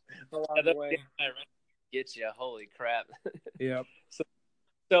bathroom along the way. Get you. Holy crap. Yep.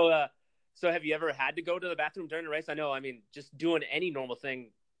 So have you ever had to go to the bathroom during the race? I know, just doing any normal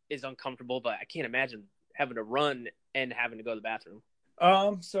thing is uncomfortable, but I can't imagine having to run and having to go to the bathroom.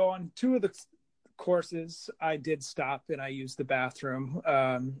 So on 2 of the courses, I did stop and I used the bathroom.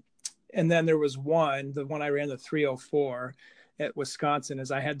 And then there was the one I ran, the 3:04 at Wisconsin,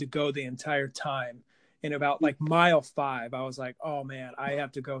 is I had to go the entire time. And about like mile 5, I was like, oh man, I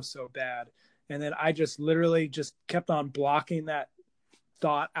have to go so bad. And then I just literally just kept on blocking that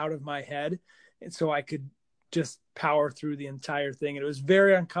thought out of my head. And so I could just power through the entire thing. And it was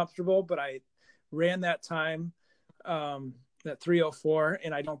very uncomfortable, but I ran that time, that 3:04,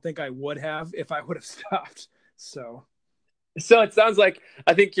 and I don't think I would have if I would have stopped. So it sounds like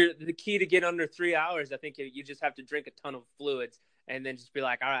I think you're the key to get under 3 hours. I think you just have to drink a ton of fluids and then just be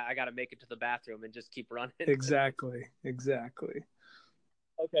like, all right, I got to make it to the bathroom and just keep running. exactly.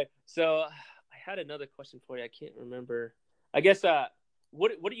 Okay, so I had another question for you. I can't remember. I guess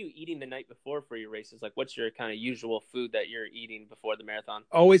what are you eating the night before for your races? Like, what's your kind of usual food that you're eating before the marathon?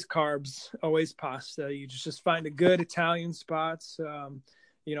 Always carbs, always pasta. You just find a good Italian spot.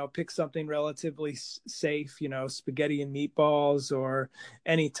 Pick something relatively safe, spaghetti and meatballs or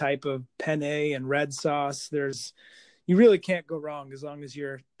any type of penne and red sauce. You really can't go wrong as long as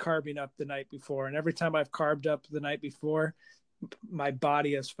you're carbing up the night before. And every time I've carved up the night before, my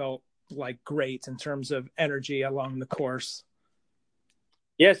body has felt like great in terms of energy along the course.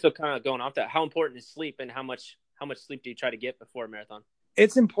 Yeah, so kind of going off that, how important is sleep, and how much sleep do you try to get before a marathon?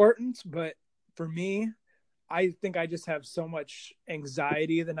 It's important, but for me, I think I just have so much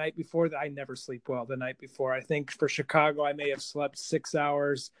anxiety the night before that I never sleep well the night before. I think for Chicago, I may have slept 6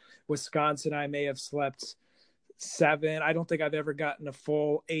 hours. Wisconsin, I may have slept 7. I don't think I've ever gotten a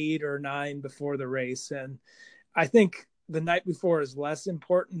full 8 or 9 before the race. And I think the night before is less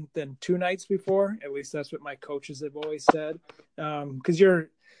important than 2 nights before. At least that's what my coaches have always said. Because your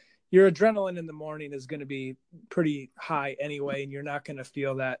adrenaline in the morning is going to be pretty high anyway, and you're not going to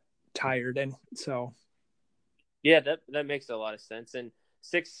feel that tired. And so, yeah, that makes a lot of sense. And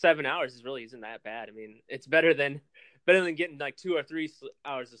 6-7 hours isn't that bad. I mean, it's better than getting like 2 or 3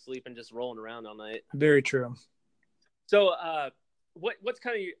 hours of sleep and just rolling around all night. Very true. So, what's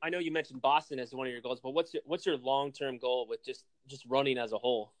kind of I know you mentioned Boston as one of your goals, but what's your long-term goal with just running as a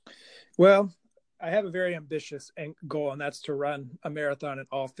whole? Well, I have a very ambitious goal, and that's to run a marathon in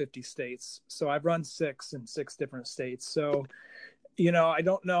all 50 states. So I've run 6 in 6 different states. So, I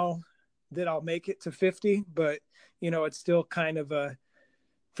don't know that I'll make it to 50, but it's still kind of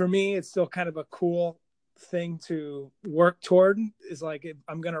for me, it's still kind of a cool thing to work toward. Is like, if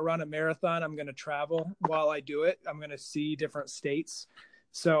I'm going to run a marathon, I'm going to travel while I do it. I'm going to see different states.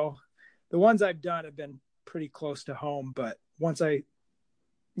 So the ones I've done have been pretty close to home, but once I,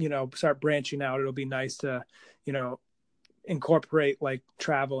 start branching out, it'll be nice to, incorporate like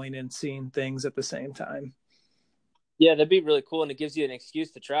traveling and seeing things at the same time. Yeah, that'd be really cool, and it gives you an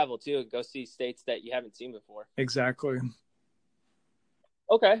excuse to travel too and go see states that you haven't seen before. Exactly.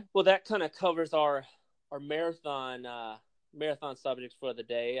 Okay, well, that kind of covers our marathon subjects for the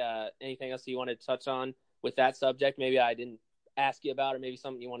day. Anything else you wanted to touch on with that subject? Maybe I didn't ask you about, or maybe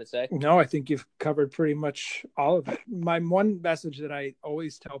something you want to say? No, I think you've covered pretty much all of it. My one message that I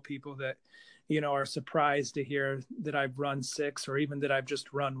always tell people that, are surprised to hear that I've run 6 or even that I've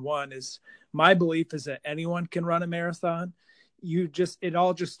just run 1 is my belief is that anyone can run a marathon. It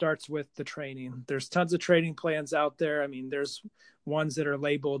all just starts with the training. There's tons of training plans out there. I mean, there's ones that are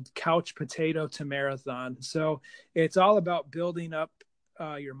labeled couch potato to marathon. So it's all about building up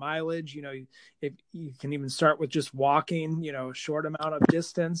your mileage. If you can even start with just walking, a short amount of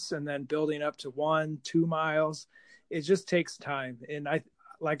distance and then building up to 1-2 miles. It just takes time. And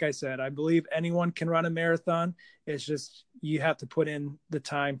like I said, I believe anyone can run a marathon. It's just, you have to put in the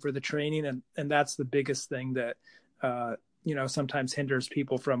time for the training. And that's the biggest thing that, sometimes hinders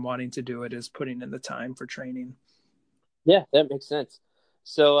people from wanting to do it, is putting in the time for training. Yeah, that makes sense.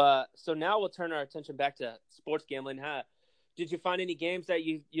 So now we'll turn our attention back to sports gambling. Did you find any games that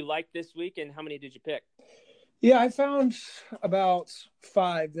you liked this week, and how many did you pick? Yeah, I found about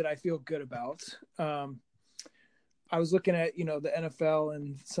 5 that I feel good about. I was looking at, the NFL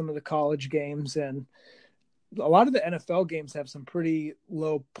and some of the college games, and a lot of the NFL games have some pretty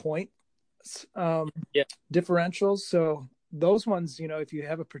low points differentials. So those ones, if you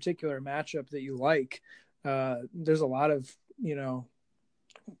have a particular matchup that you like, there's a lot of,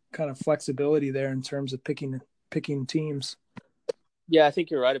 kind of flexibility there in terms of picking teams. Yeah, I think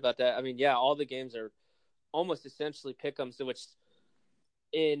you're right about that. I mean, yeah, all the games are almost essentially pick-ems, which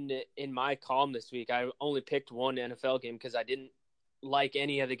in my column this week, I only picked one NFL game because I didn't like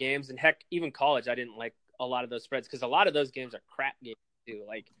any of the games. And heck, even college, I didn't like a lot of those spreads because a lot of those games are crap games too,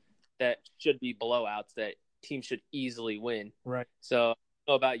 like that should be blowouts that teams should easily win. Right. So I don't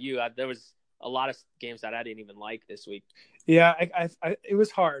know about you. There was a lot of games that I didn't even like this week. Yeah, it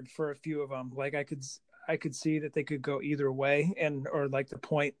was hard for a few of them. Like I could see that they could go either way, or like the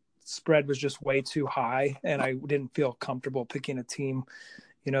point spread was just way too high, and I didn't feel comfortable picking a team,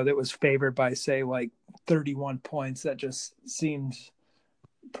 that was favored by, say, like 31 points. That just seemed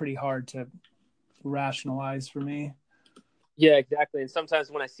pretty hard to rationalize for me. Yeah, exactly. And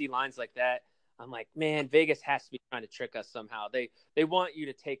sometimes when I see lines like that, I'm like, man, Vegas has to be trying to trick us somehow. They want you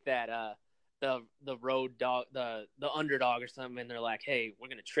to take that the road dog, the underdog or something, and they're like, hey, we're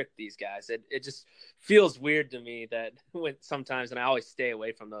gonna trick these guys. It just feels weird to me that when sometimes, and I always stay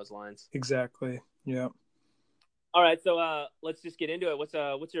away from those lines. Exactly. Yeah. All right, so let's just get into it.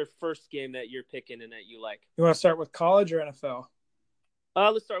 What's your first game that you're picking and that you like? You want to start with college or NFL?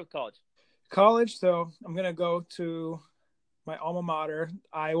 Let's start with college. College. So I'm gonna go to my alma mater,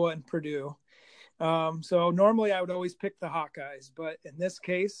 Iowa and Purdue. So normally I would always pick the Hawkeyes, but in this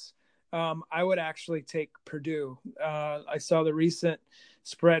case, I would actually take Purdue. I saw the recent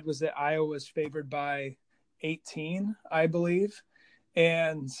spread was that Iowa was favored by 18, I believe,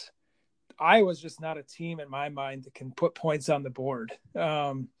 and Iowa's just not a team in my mind that can put points on the board.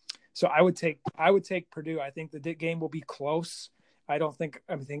 So I would take Purdue. I think the game will be close. I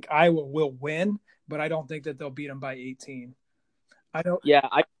think Iowa will win, but I don't think that they'll beat them by 18. I don't. Yeah,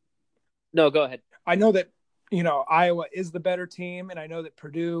 no, go ahead. I know that, Iowa is the better team, and I know that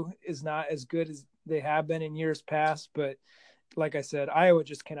Purdue is not as good as they have been in years past. But like I said, Iowa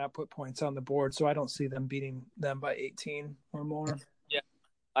just cannot put points on the board, so I don't see them beating them by 18 or more. Yeah,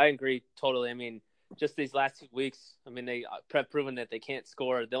 I agree totally. I mean, just these last 2 weeks, I mean, they proven that they can't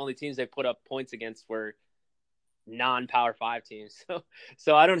score. The only teams they put up points against were non-Power 5 teams.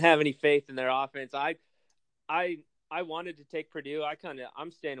 So I don't have any faith in their offense. I wanted to take Purdue.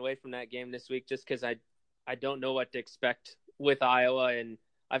 I'm staying away from that game this week just because I don't know what to expect with Iowa, and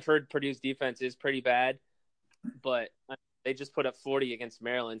I've heard Purdue's defense is pretty bad, but they just put up 40 against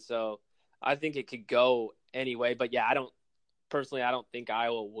Maryland, so I think it could go anyway. But yeah, I don't think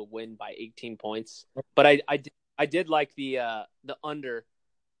Iowa will win by 18 points. But I did like the under.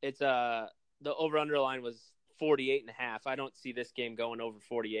 It's the over under line was 48.5. I don't see this game going over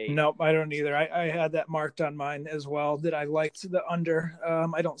 48. Nope, I don't either. I had that marked on mine as well, that I liked the under.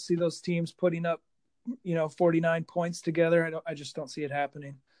 I don't see those teams putting up, 49 points together. I just don't see it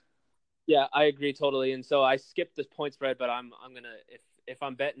happening. Yeah, I agree totally. And so I skipped the point spread, but I'm gonna, if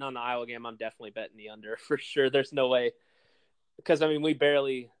I'm betting on the Iowa game, I'm definitely betting the under for sure. There's no way, because I mean we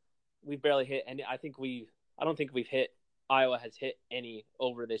barely hit, and I don't think Iowa has hit any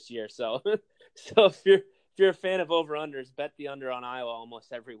over this year. So so if you're a fan of over unders, bet the under on Iowa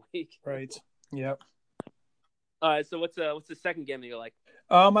almost every week. Right. Yep. All right. So what's the second game that you like?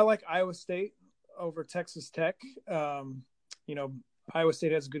 I like Iowa State over Texas Tech. Iowa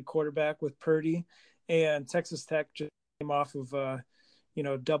State has a good quarterback with Purdy, and Texas Tech just came off of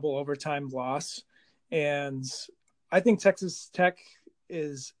double overtime loss. And I think Texas Tech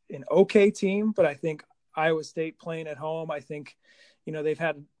is an okay team, but I think Iowa State playing at home, I think, they've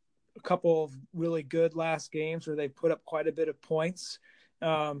had a couple of really good last games where they've put up quite a bit of points,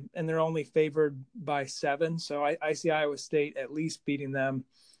 and they're only favored by 7. So I see Iowa State at least beating them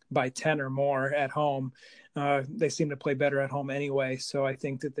by 10 or more at home. They seem to play better at home anyway. So I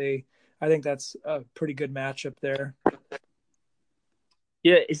think that's a pretty good matchup there.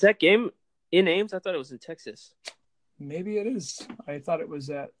 Yeah. Is that game in Ames? I thought it was in Texas. Maybe it is. I thought it was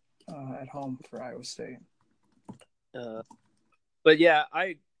at home for Iowa State. But yeah,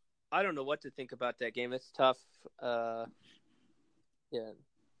 I don't know what to think about that game. It's tough.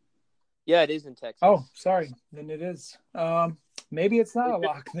 Yeah, it is in Texas. Oh, sorry. Then it is. Maybe it's not a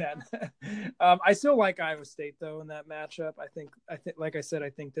lock then. I still like Iowa State though in that matchup. I think, like I said, I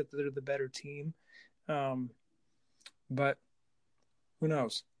think that they're the better team. But who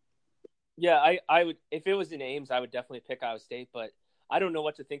knows? Yeah, I would, if it was in Ames, I would definitely pick Iowa State, but I don't know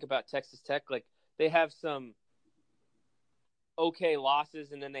what to think about Texas Tech. Like, they have some okay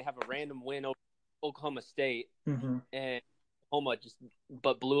losses, and then they have a random win over Oklahoma State, and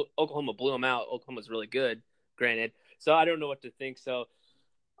Oklahoma blew them out. Oklahoma's really good, granted. So I don't know what to think. So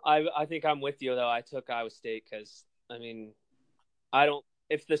I think I'm with you though. I took Iowa State because I mean,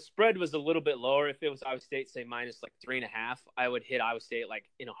 if the spread was a little bit lower, if it was Iowa State, say minus like 3.5, I would hit Iowa State like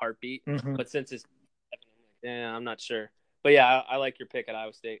in a heartbeat. But since it's 7, I'm not sure. But yeah, I like your pick at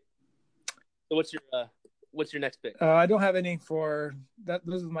Iowa State. So what's your next pick? I don't have any for that.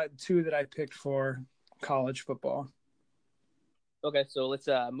 Those are my 2 that I picked for college football. Okay, so let's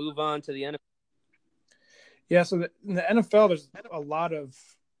move on to the NFL. Yeah, so in the NFL, there's a lot of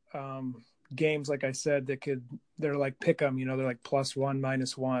games, like I said, they're like pick 'em, they're like +1,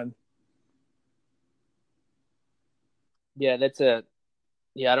 -1.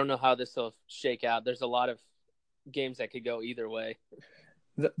 Yeah, I don't know how this will shake out. There's a lot of games that could go either way.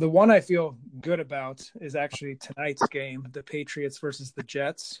 The one I feel good about is actually tonight's game, the Patriots versus the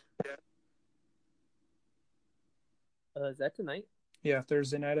Jets. Is that tonight? Yeah,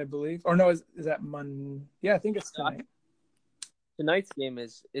 Thursday night, I believe. Or no, is that Monday? Yeah, I think it's tonight.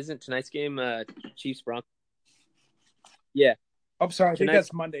 Isn't tonight's game Chiefs Broncos? Yeah. Oh, sorry. I think Tonight's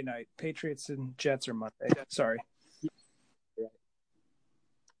that's Monday night. Patriots and Jets are Monday. Sorry.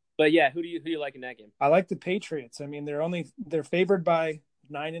 But yeah, who do you like in that game? I like the Patriots. I mean, they're favored by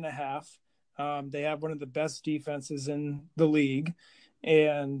 9.5. They have one of the best defenses in the league,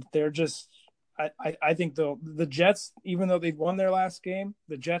 and they're just. I think the Jets, even though they've won their last game,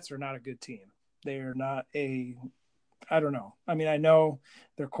 the Jets are not a good team. They are not a. I don't know. I mean, I know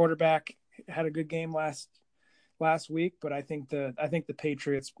their quarterback had a good game last week, but I think the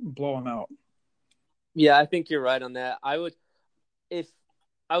Patriots blow them out. Yeah, I think you're right on that. If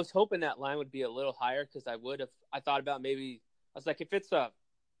I was hoping that line would be a little higher because I thought about maybe I was like if it's a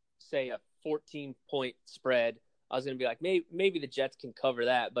 14-point spread, I was gonna be like maybe the Jets can cover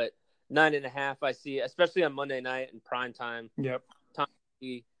that, but 9.5 I see, especially on Monday night in prime time. Yep. Tom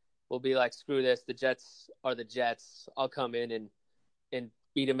will be like screw this, the Jets are the Jets. I'll come in and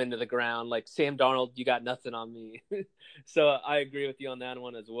beat them into the ground. Like Sam Darnold, you got nothing on me. So I agree with you on that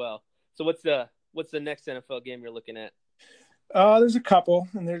one as well. So what's the next NFL game you're looking at? There's a couple,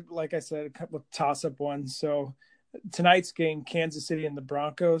 and they're like I said, a couple of toss-up ones. So tonight's game, Kansas City and the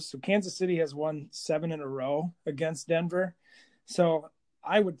Broncos. So Kansas City has won 7 in a row against Denver. So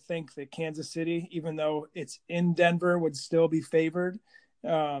I would think that Kansas City, even though it's in Denver, would still be favored.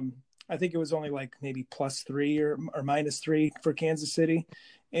 I think it was only like maybe +3 or -3 for Kansas City.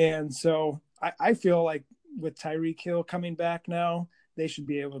 And so I feel like with Tyreek Hill coming back now, they should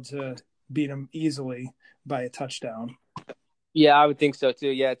be able to beat him easily by a touchdown. Yeah, I would think so too.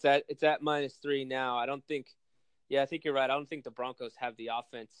 Yeah, it's at -3 now. I don't think. Yeah, I think you're right. I don't think the Broncos have the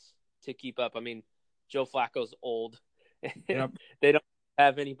offense to keep up. I mean, Joe Flacco's old. Yep. They don't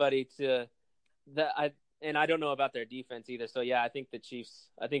have anybody to that. I don't know about their defense either. So yeah, I think the Chiefs.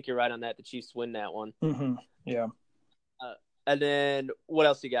 I think you're right on that. The Chiefs win that one. Mm-hmm. Yeah. And then what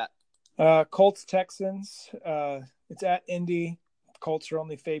else you got? Colts Texans. It's at Indy. Colts are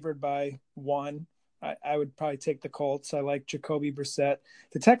only favored by 1. I would probably take the Colts. I like Jacoby Brissett.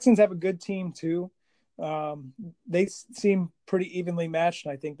 The Texans have a good team too. They seem pretty evenly matched,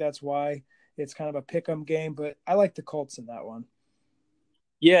 and I think that's why it's kind of a pick 'em game. But I like the Colts in that one.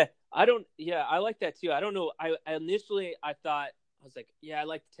 Yeah, I don't. Yeah, I like that too. I don't know. Initially I thought I was like, yeah, I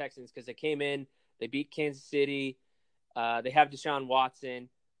like the Texans because they came in, they beat Kansas City, they have Deshaun Watson.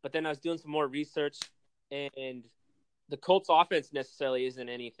 But then I was doing some more research, and the Colts offense necessarily isn't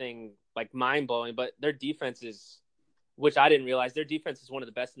anything like mind blowing, but their defense is, which I didn't realize, their defense is one of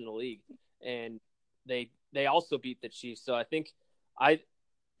the best in the league, and they also beat the Chiefs. So I think I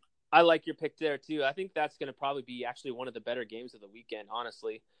I like your pick there too. I think that's going to probably be actually one of the better games of the weekend,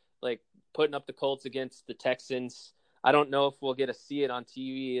 honestly. Like putting up the Colts against the Texans. I don't know if we'll get to see it on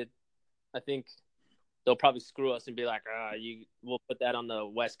TV. I think they'll probably screw us and be like, we'll put that on the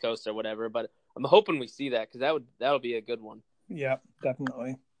West Coast or whatever. But I'm hoping we see that because that'll be a good one. Yeah,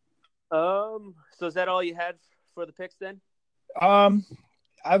 definitely. So is that all you had for the picks then?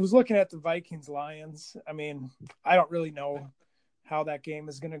 I was looking at the Vikings Lions. I mean, I don't really know how that game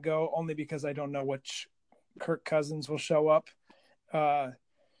is going to go, only because I don't know which Kirk Cousins will show up.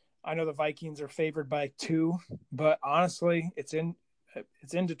 I know the Vikings are favored by 2, but honestly, it's in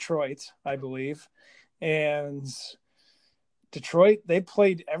Detroit, I believe, and Detroit, they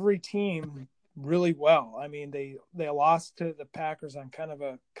played every team really well. I mean, they lost to the Packers on kind of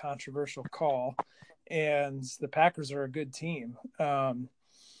a controversial call, and the Packers are a good team. I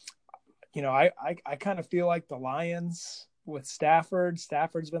kind of feel like the Lions with Stafford's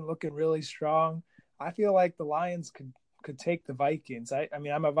been looking really strong. I feel like the Lions could take the Vikings. I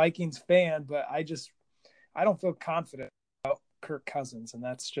mean, I'm a Vikings fan, but I don't feel confident about Kirk Cousins, and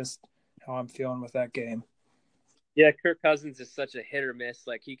that's just how I'm feeling with that game. Yeah, Kirk Cousins is such a hit or miss.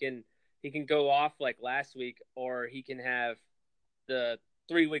 Like he can go off like last week, or he can have the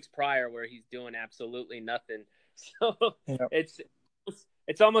 3 weeks prior where he's doing absolutely nothing. So Yep.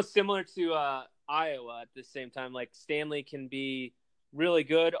 it's almost similar to Iowa at the same time. Like Stanley can be really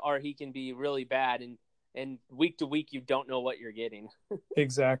good, or he can be really bad, and week to week you don't know what you're getting.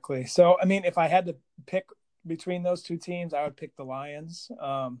 Exactly. So, I mean, if I had to pick between those two teams, I would pick the Lions.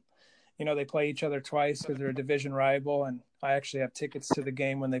 They play each other twice because they're a division rival, and I actually have tickets to the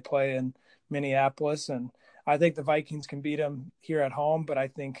game when they play in Minneapolis. And I think the Vikings can beat them here at home, but I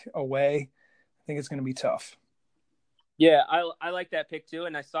think away, I think it's going to be tough. Yeah, I like that pick too.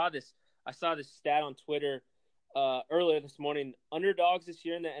 And I saw this stat on Twitter earlier this morning. Underdogs this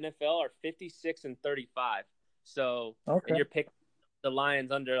year in the NFL are 56-35. So, Okay. and you're picking the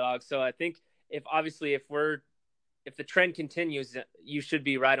Lions underdogs. So I think if the trend continues, you should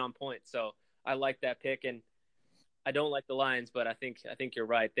be right on point. So I like that pick, and I don't like the Lions, but I think you're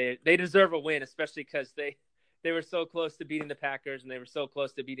right. They deserve a win, especially because they were so close to beating the Packers and they were so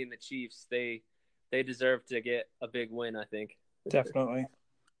close to beating the Chiefs. They deserve to get a big win, I think. Definitely.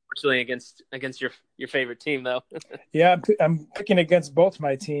 Fortunately, against your favorite team, though. Yeah, I'm picking against both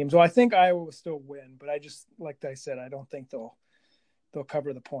my teams. Well, I think Iowa will still win, but I just, like I said, I don't think they'll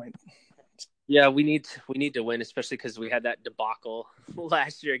cover the point. Yeah, we need to win, especially because we had that debacle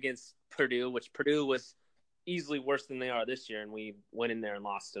last year against Purdue, which Purdue was easily worse than they are this year, and we went in there and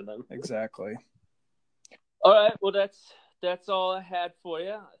lost to them. Exactly. All right, well that's all I had for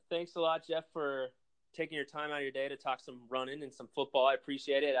you. Thanks a lot, Jeff, for taking your time out of your day to talk some running and some football. I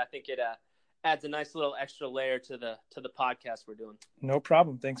appreciate it. I think it adds a nice little extra layer to the podcast we're doing. No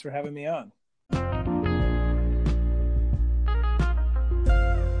problem. Thanks for having me on.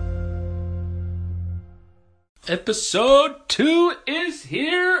 Episode 2 is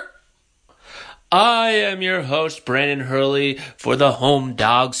here. I am your host, Brandon Hurley, for the Home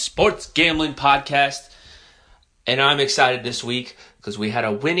Dawgs Sports Gambling Podcast. And I'm excited this week because we had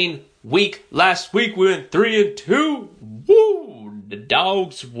a winning week. Last week we went 3-2. Woo! The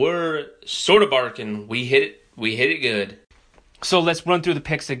Dogs were sort of barking. We hit it good. So let's run through the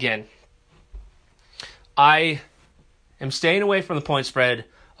picks again. I am staying away from the point spread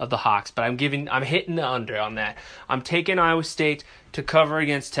of the Hawks, but I'm hitting the under on that. I'm taking Iowa State to cover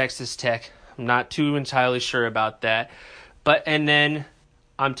against Texas Tech. I'm not too entirely sure about that. And then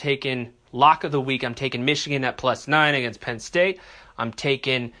I'm taking lock of the week. I'm taking Michigan at +9 against Penn State. I'm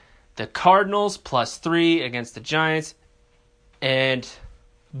taking the Cardinals +3 against the Giants. And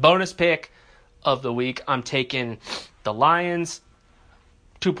bonus pick of the week, I'm taking the Lions,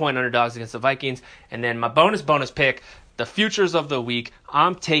 2-point underdogs against the Vikings. And then my bonus pick, the futures of the week,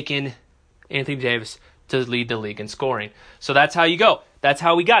 I'm taking Anthony Davis to lead the league in scoring. So that's how you go. That's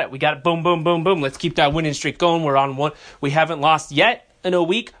how we got it. We got it boom, boom, boom, boom. Let's keep that winning streak going. We're on one. We haven't lost yet in a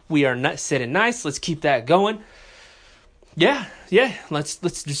week. We are sitting nice. Let's keep that going. Yeah. Let's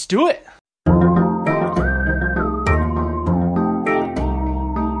just do it.